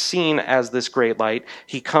Christ is seen as this great light.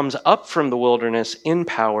 He comes up from the wilderness in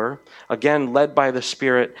power, again led by the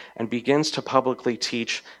Spirit, and begins to publicly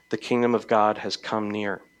teach the kingdom of God has come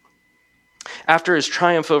near. After his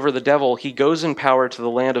triumph over the devil, he goes in power to the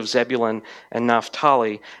land of Zebulun and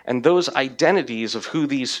Naphtali, and those identities of who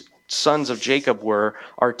these sons of Jacob were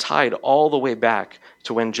are tied all the way back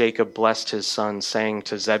to when Jacob blessed his son, saying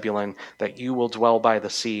to Zebulun that you will dwell by the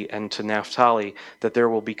sea, and to Naphtali that there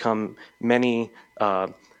will become many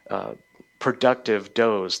productive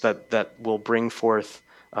does that will bring forth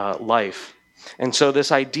life. And so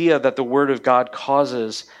this idea that the word of God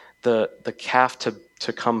causes the calf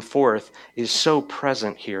to come forth is so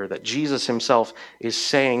present here that Jesus himself is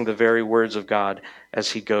saying the very words of God as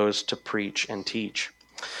he goes to preach and teach.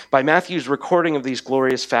 By Matthew's recording of these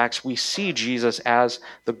glorious facts, we see Jesus as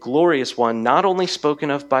the glorious one, not only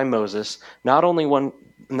spoken of by Moses, not only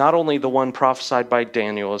the one prophesied by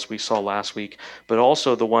Daniel, as we saw last week, but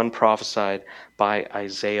also the one prophesied by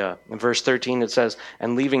Isaiah. In verse 13 it says,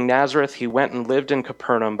 "And leaving Nazareth, he went and lived in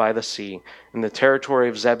Capernaum by the sea, in the territory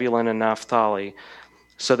of Zebulun and Naphtali,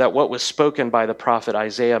 so that what was spoken by the prophet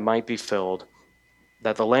Isaiah might be filled,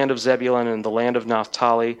 that the land of Zebulun and the land of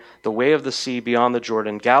Naphtali, the way of the sea beyond the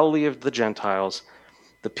Jordan, Galilee of the Gentiles,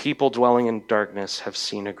 the people dwelling in darkness have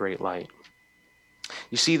seen a great light."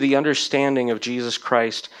 You see, the understanding of Jesus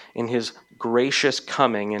Christ in his gracious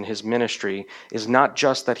coming in his ministry is not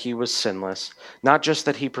just that he was sinless, not just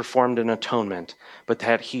that he performed an atonement, but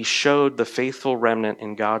that he showed the faithful remnant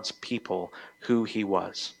in God's people who he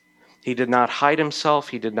was. He did not hide himself.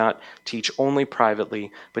 He did not teach only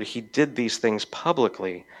privately, but he did these things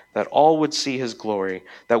publicly, that all would see his glory,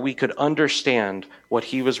 that we could understand what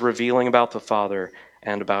he was revealing about the Father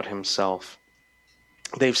and about himself.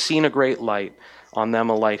 They've seen a great light. On them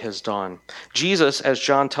a light has dawned. Jesus, as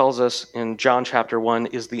John tells us in John chapter 1,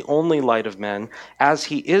 is the only light of men. As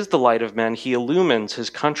he is the light of men, he illumines his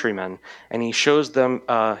countrymen, and he shows them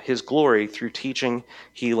his glory through teaching,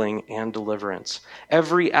 healing, and deliverance.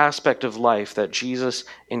 Every aspect of life that Jesus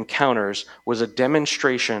encounters was a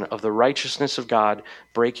demonstration of the righteousness of God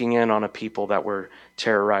breaking in on a people that were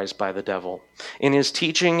terrorized by the devil. In his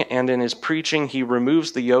teaching and in his preaching, he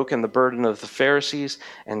removes the yoke and the burden of the Pharisees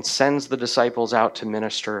and sends the disciples out to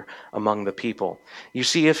minister among the people. You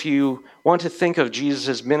see, if you want to think of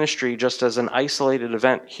Jesus' ministry just as an isolated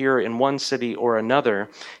event here in one city or another,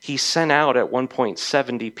 he sent out at one point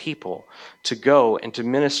 70 people to go and to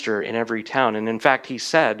minister in every town. And in fact, he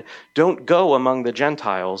said, don't go among the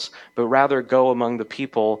Gentiles, but rather go among the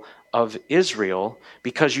people of Israel,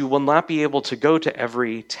 because you will not be able to go to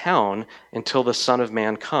every town until the Son of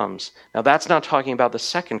Man comes. Now, that's not talking about the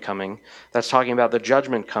second coming. That's talking about the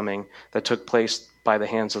judgment coming that took place by the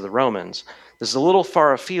hands of the Romans. This is a little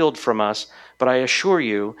far afield from us, but I assure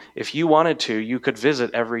you, if you wanted to, you could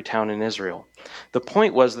visit every town in Israel. The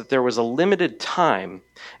point was that there was a limited time,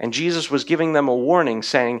 and Jesus was giving them a warning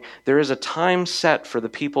saying, there is a time set for the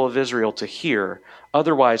people of Israel to hear.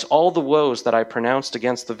 Otherwise, all the woes that I pronounced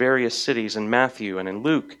against the various cities in Matthew and in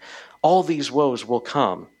Luke, all these woes will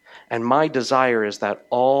come. And my desire is that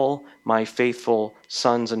all my faithful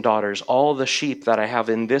sons and daughters, all the sheep that I have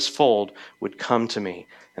in this fold, would come to me,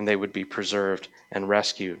 and they would be preserved and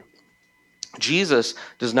rescued. Jesus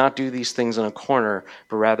does not do these things in a corner,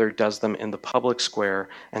 but rather does them in the public square,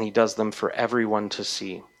 and he does them for everyone to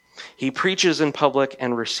see. He preaches in public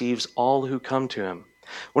and receives all who come to him.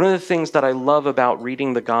 One of the things that I love about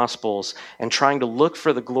reading the Gospels and trying to look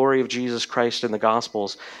for the glory of Jesus Christ in the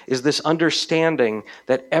Gospels is this understanding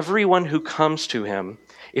that everyone who comes to him,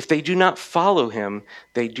 if they do not follow him,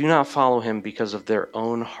 they do not follow him because of their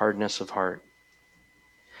own hardness of heart.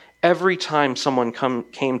 Every time someone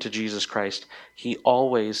came to Jesus Christ, he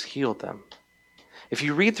always healed them. If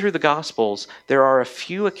you read through the Gospels, there are a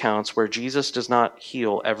few accounts where Jesus does not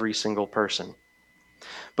heal every single person.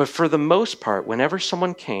 But for the most part, whenever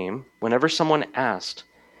someone came, whenever someone asked,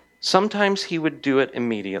 sometimes he would do it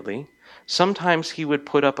immediately. Sometimes he would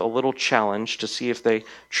put up a little challenge to see if they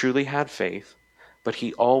truly had faith, but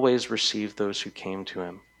he always received those who came to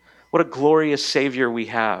him. What a glorious Savior we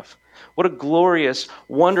have. What a glorious,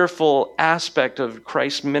 wonderful aspect of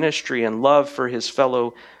Christ's ministry and love for his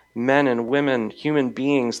fellow men and women, human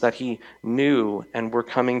beings that he knew and were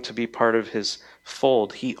coming to be part of his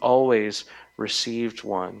fold. He always received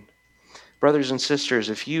one. Brothers and sisters,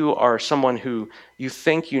 if you are someone who you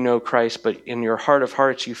think you know Christ, but in your heart of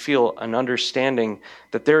hearts you feel an understanding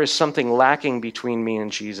that there is something lacking between me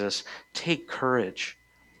and Jesus, take courage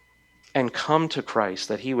and come to Christ,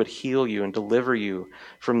 that he would heal you and deliver you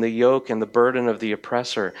from the yoke and the burden of the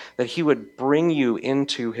oppressor, that he would bring you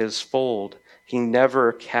into his fold. He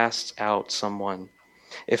never casts out someone.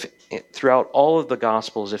 If throughout all of the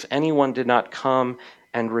Gospels, if anyone did not come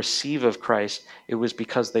and receive of Christ, it was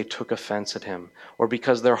because they took offense at him, or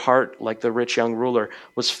because their heart, like the rich young ruler,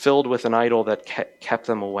 was filled with an idol that kept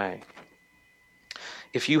them away.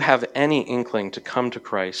 If you have any inkling to come to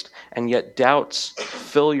Christ, and yet doubts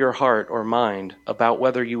fill your heart or mind about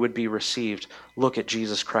whether you would be received, look at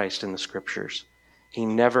Jesus Christ in the Scriptures. He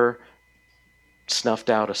never snuffed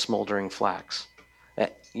out a smoldering flax.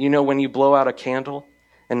 You know when you blow out a candle,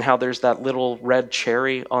 and how there's that little red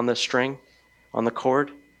cherry on the string, on the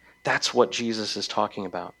cord? That's what Jesus is talking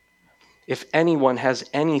about. If anyone has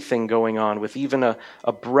anything going on with even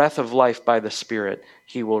a breath of life by the Spirit,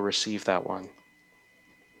 he will receive that one.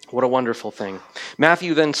 What a wonderful thing.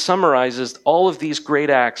 Matthew then summarizes all of these great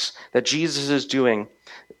acts that Jesus is doing,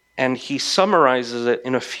 and he summarizes it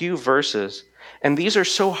in a few verses. And these are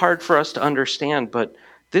so hard for us to understand, but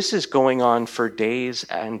this is going on for days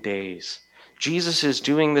and days. Jesus is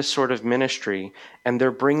doing this sort of ministry, and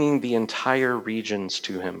they're bringing the entire regions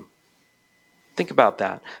to him. Think about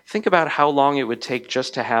that. Think about how long it would take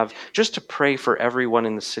just to pray for everyone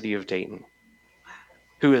in the city of Dayton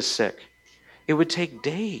who is sick. It would take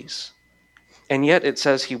days. And yet it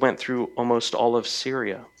says he went through almost all of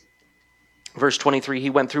Syria. Verse 23, he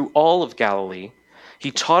went through all of Galilee.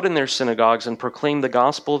 He taught in their synagogues and proclaimed the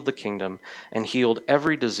gospel of the kingdom and healed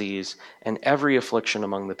every disease and every affliction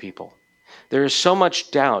among the people. There is so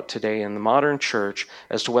much doubt today in the modern church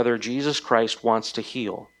as to whether Jesus Christ wants to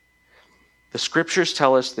heal. The scriptures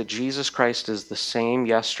tell us that Jesus Christ is the same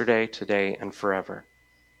yesterday, today, and forever.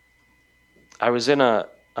 I was in a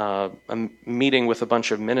meeting with a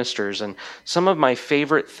bunch of ministers, and some of my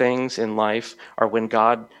favorite things in life are when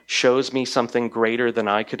God shows me something greater than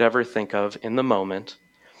I could ever think of in the moment.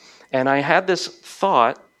 And I had this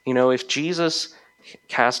thought, if Jesus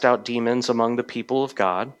cast out demons among the people of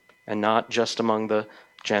God, and not just among the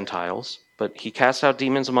Gentiles, but he cast out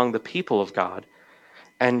demons among the people of God,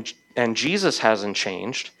 and Jesus hasn't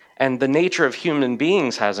changed, and the nature of human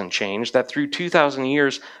beings hasn't changed, that through 2,000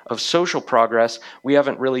 years of social progress, we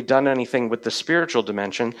haven't really done anything with the spiritual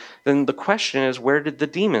dimension, then the question is, where did the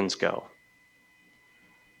demons go?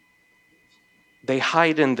 They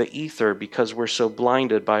hide in the ether because we're so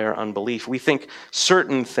blinded by our unbelief. We think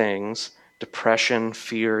certain things, depression,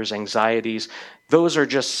 fears, anxieties, those are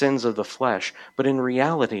just sins of the flesh. But in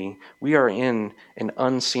reality, we are in an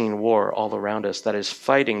unseen war all around us that is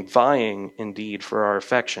vying indeed for our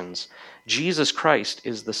affections. Jesus Christ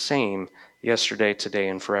is the same yesterday, today,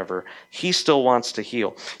 and forever. He still wants to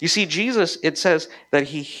heal. You see, Jesus, it says that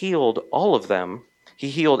he healed all of them. He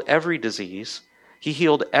healed every disease. He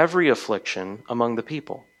healed every affliction among the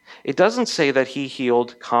people. It doesn't say that he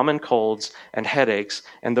healed common colds and headaches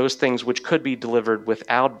and those things which could be delivered with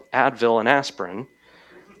Advil and aspirin.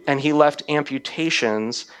 And he left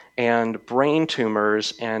amputations and brain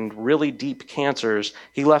tumors and really deep cancers.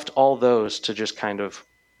 He left all those to just kind of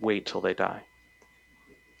wait till they die.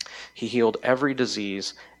 He healed every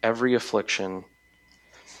disease, every affliction.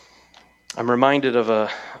 I'm reminded of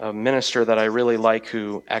a minister that I really like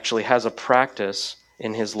who actually has a practice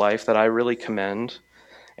in his life that I really commend.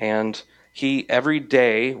 And he, every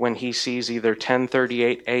day when he sees either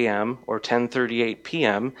 10:38 a.m. or 10:38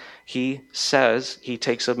 p.m., he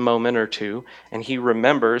takes a moment or two, and he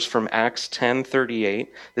remembers from Acts 10:38,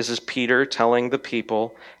 this is Peter telling the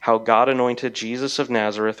people how God anointed Jesus of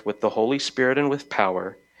Nazareth with the Holy Spirit and with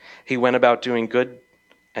power. He went about doing good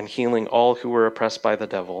and healing all who were oppressed by the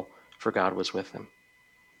devil, for God was with him.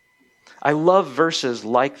 I love verses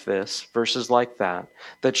like this, verses like that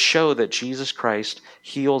show that Jesus Christ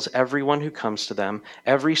heals everyone who comes to them.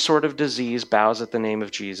 Every sort of disease bows at the name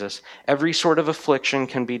of Jesus. Every sort of affliction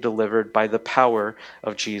can be delivered by the power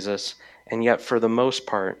of Jesus. And yet, for the most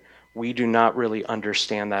part, we do not really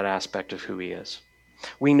understand that aspect of who he is.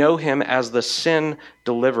 We know him as the sin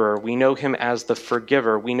deliverer. We know him as the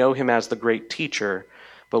forgiver. We know him as the great teacher.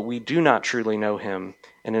 But we do not truly know him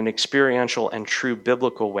in an experiential and true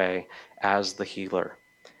biblical way as the healer.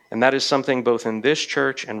 And that is something both in this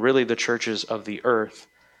church and really the churches of the earth,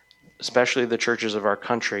 especially the churches of our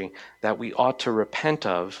country, that we ought to repent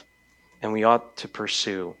of and we ought to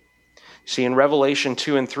pursue. See, in Revelation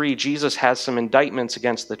 2 and 3, Jesus has some indictments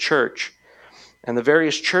against the church. And the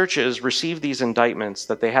various churches receive these indictments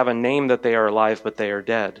that they have a name that they are alive, but they are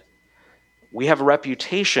dead. We have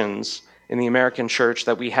reputations in the American church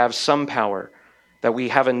that we have some power, that we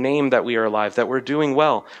have a name that we are alive, that we're doing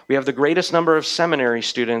well. We have the greatest number of seminary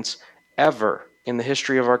students ever in the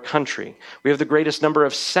history of our country. We have the greatest number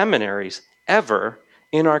of seminaries ever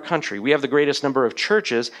in our country. We have the greatest number of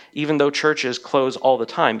churches, even though churches close all the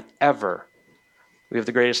time, ever. We have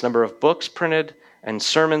the greatest number of books printed and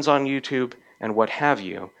sermons on YouTube and what have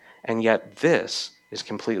you, and yet this is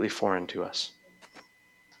completely foreign to us.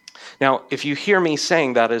 Now, if you hear me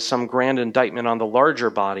saying that as some grand indictment on the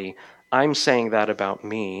larger body, I'm saying that about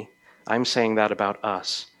me. I'm saying that about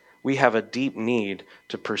us. We have a deep need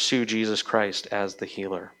to pursue Jesus Christ as the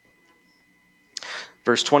healer.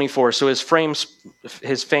 Verse 24, so his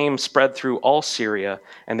fame spread through all Syria,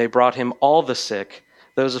 and they brought him all the sick,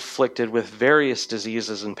 those afflicted with various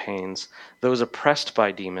diseases and pains, those oppressed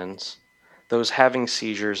by demons, those having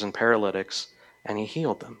seizures and paralytics, and he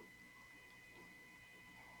healed them.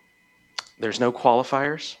 There's no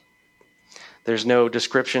qualifiers. There's no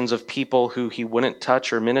descriptions of people who he wouldn't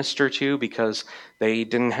touch or minister to because they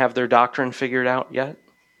didn't have their doctrine figured out yet.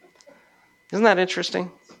 Isn't that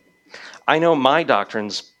interesting? I know my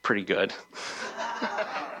doctrine's pretty good.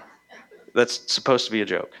 That's supposed to be a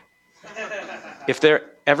joke. If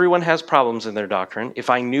everyone has problems in their doctrine, if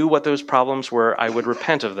I knew what those problems were, I would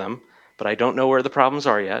repent of them, but I don't know where the problems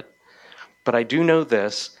are yet. But I do know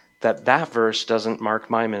this, that verse doesn't mark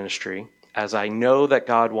my ministry, as I know that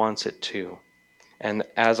God wants it to, and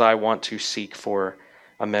as I want to seek for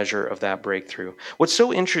a measure of that breakthrough. What's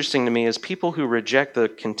so interesting to me is people who reject the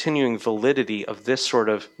continuing validity of this sort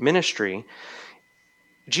of ministry.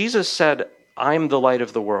 Jesus said, I'm the light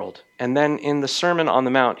of the world. And then in the Sermon on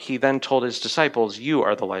the Mount, he then told his disciples, you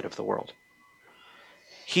are the light of the world.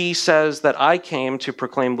 He says that I came to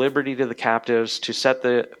proclaim liberty to the captives, to set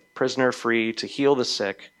the prisoner free, to heal the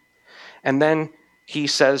sick. And then he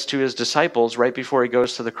says to his disciples right before he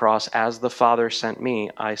goes to the cross, as the Father sent me,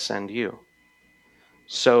 I send you.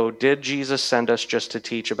 So did Jesus send us just to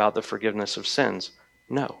teach about the forgiveness of sins?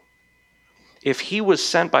 No. If he was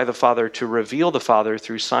sent by the Father to reveal the Father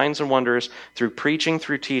through signs and wonders, through preaching,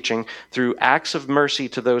 through teaching, through acts of mercy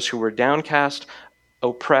to those who were downcast,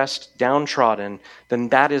 oppressed, downtrodden, then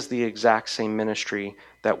that is the exact same ministry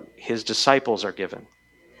that his disciples are given.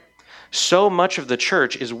 So much of the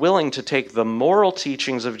church is willing to take the moral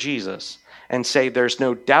teachings of Jesus and say there's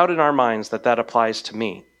no doubt in our minds that that applies to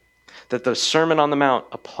me, that the Sermon on the Mount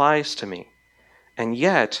applies to me. And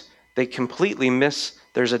yet, they completely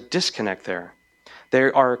there's a disconnect there.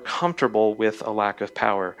 They are comfortable with a lack of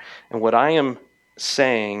power. And what I am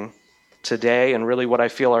saying today, and really what I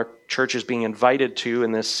feel our church is being invited to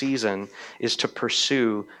in this season, is to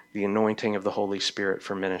pursue the anointing of the Holy Spirit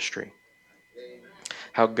for ministry.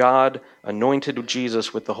 How God anointed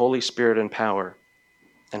Jesus with the Holy Spirit and power,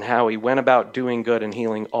 and how he went about doing good and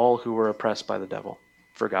healing all who were oppressed by the devil,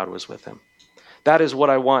 for God was with him. That is what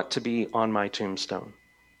I want to be on my tombstone.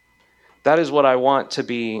 That is what I want to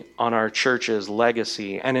be on our church's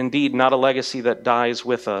legacy, and indeed not a legacy that dies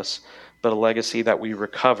with us, but a legacy that we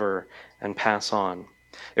recover and pass on.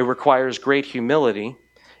 It requires great humility.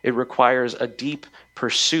 It requires a deep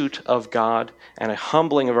pursuit of God and a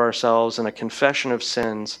humbling of ourselves and a confession of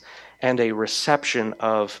sins and a reception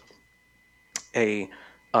of a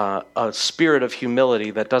spirit of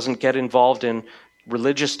humility that doesn't get involved in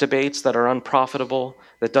religious debates that are unprofitable,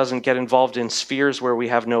 that doesn't get involved in spheres where we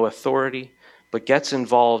have no authority, but gets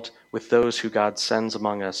involved with those who God sends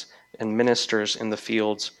among us and ministers in the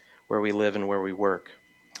fields where we live and where we work.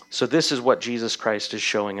 So this is what Jesus Christ is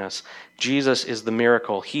showing us. Jesus is the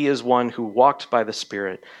miracle. He is one who walked by the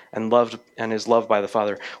Spirit and is loved by the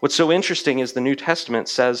Father. What's so interesting is the New Testament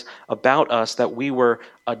says about us that we were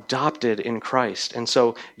adopted in Christ. And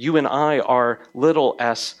so you and I are little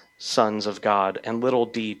s sons of God and little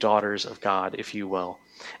d daughters of God, if you will.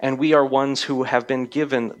 And we are ones who have been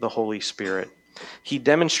given the Holy Spirit. He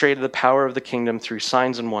demonstrated the power of the kingdom through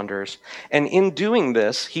signs and wonders. And in doing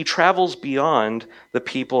this, he travels beyond the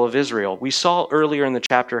people of Israel. We saw earlier in the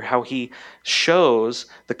chapter how he shows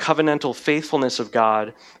the covenantal faithfulness of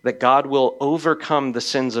God, that God will overcome the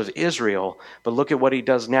sins of Israel. But look at what he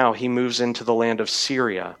does now. He moves into the land of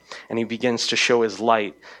Syria, and he begins to show his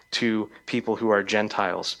light to people who are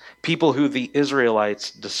Gentiles, people who the Israelites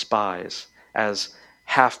despise as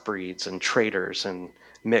half-breeds and traitors and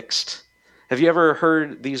mixed. Have you ever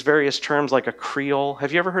heard these various terms like a Creole?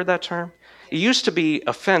 Have you ever heard that term? It used to be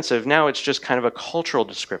offensive. Now it's just kind of a cultural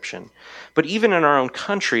description. But even in our own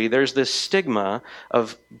country, there's this stigma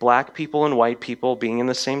of black people and white people being in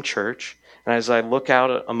the same church. And as I look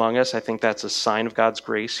out among us, I think that's a sign of God's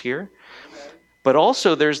grace here. But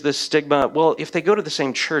also there's this stigma, well, if they go to the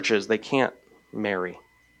same churches, they can't marry.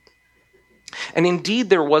 And indeed,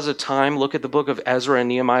 there was a time, look at the book of Ezra and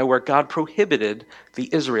Nehemiah, where God prohibited the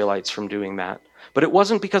Israelites from doing that. But it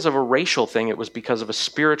wasn't because of a racial thing, it was because of a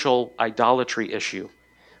spiritual idolatry issue.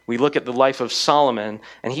 We look at the life of Solomon,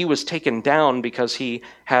 and he was taken down because he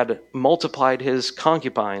had multiplied his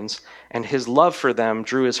concubines, and his love for them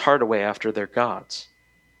drew his heart away after their gods,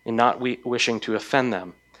 in not wishing to offend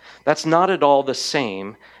them. That's not at all the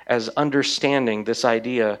same as understanding this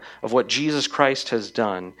idea of what Jesus Christ has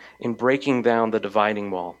done in breaking down the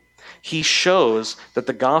dividing wall. He shows that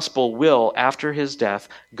the gospel will, after his death,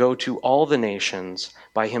 go to all the nations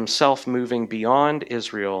by himself moving beyond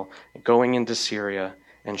Israel, going into Syria,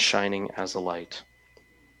 and shining as a light.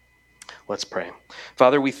 Let's pray.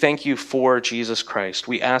 Father, we thank you for Jesus Christ.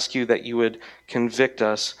 We ask you that you would convict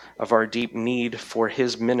us of our deep need for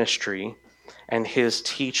his ministry and his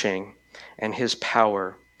teaching and his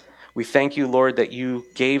power. We thank you, Lord, that you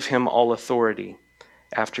gave him all authority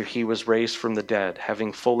after he was raised from the dead,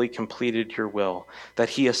 having fully completed your will, that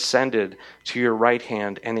he ascended to your right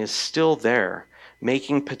hand and is still there,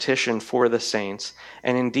 making petition for the saints.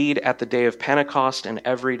 And indeed, at the day of Pentecost and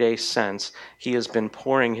every day since, he has been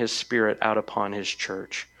pouring his Spirit out upon his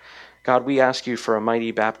church. God, we ask you for a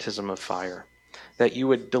mighty baptism of fire, that you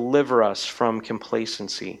would deliver us from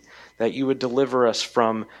complacency, that you would deliver us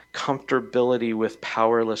from comfortability with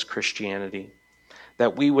powerless Christianity,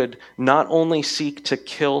 that we would not only seek to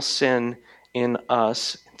kill sin in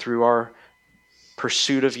us through our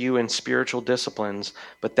pursuit of you in spiritual disciplines,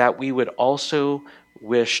 but that we would also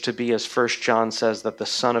wish to be, as 1 John says, that the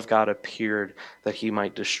Son of God appeared that he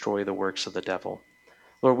might destroy the works of the devil.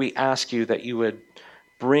 Lord, we ask you that you would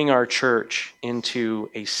bring our church into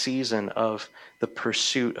a season of the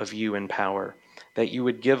pursuit of you in power, that you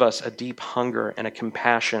would give us a deep hunger and a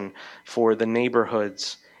compassion for the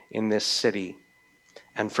neighborhoods in this city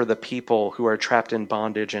and for the people who are trapped in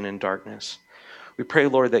bondage and in darkness. We pray,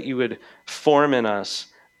 Lord, that you would form in us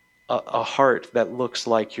a heart that looks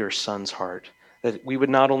like your Son's heart, that we would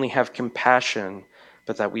not only have compassion,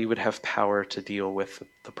 but that we would have power to deal with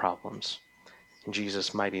the problems. In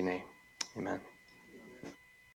Jesus' mighty name, amen.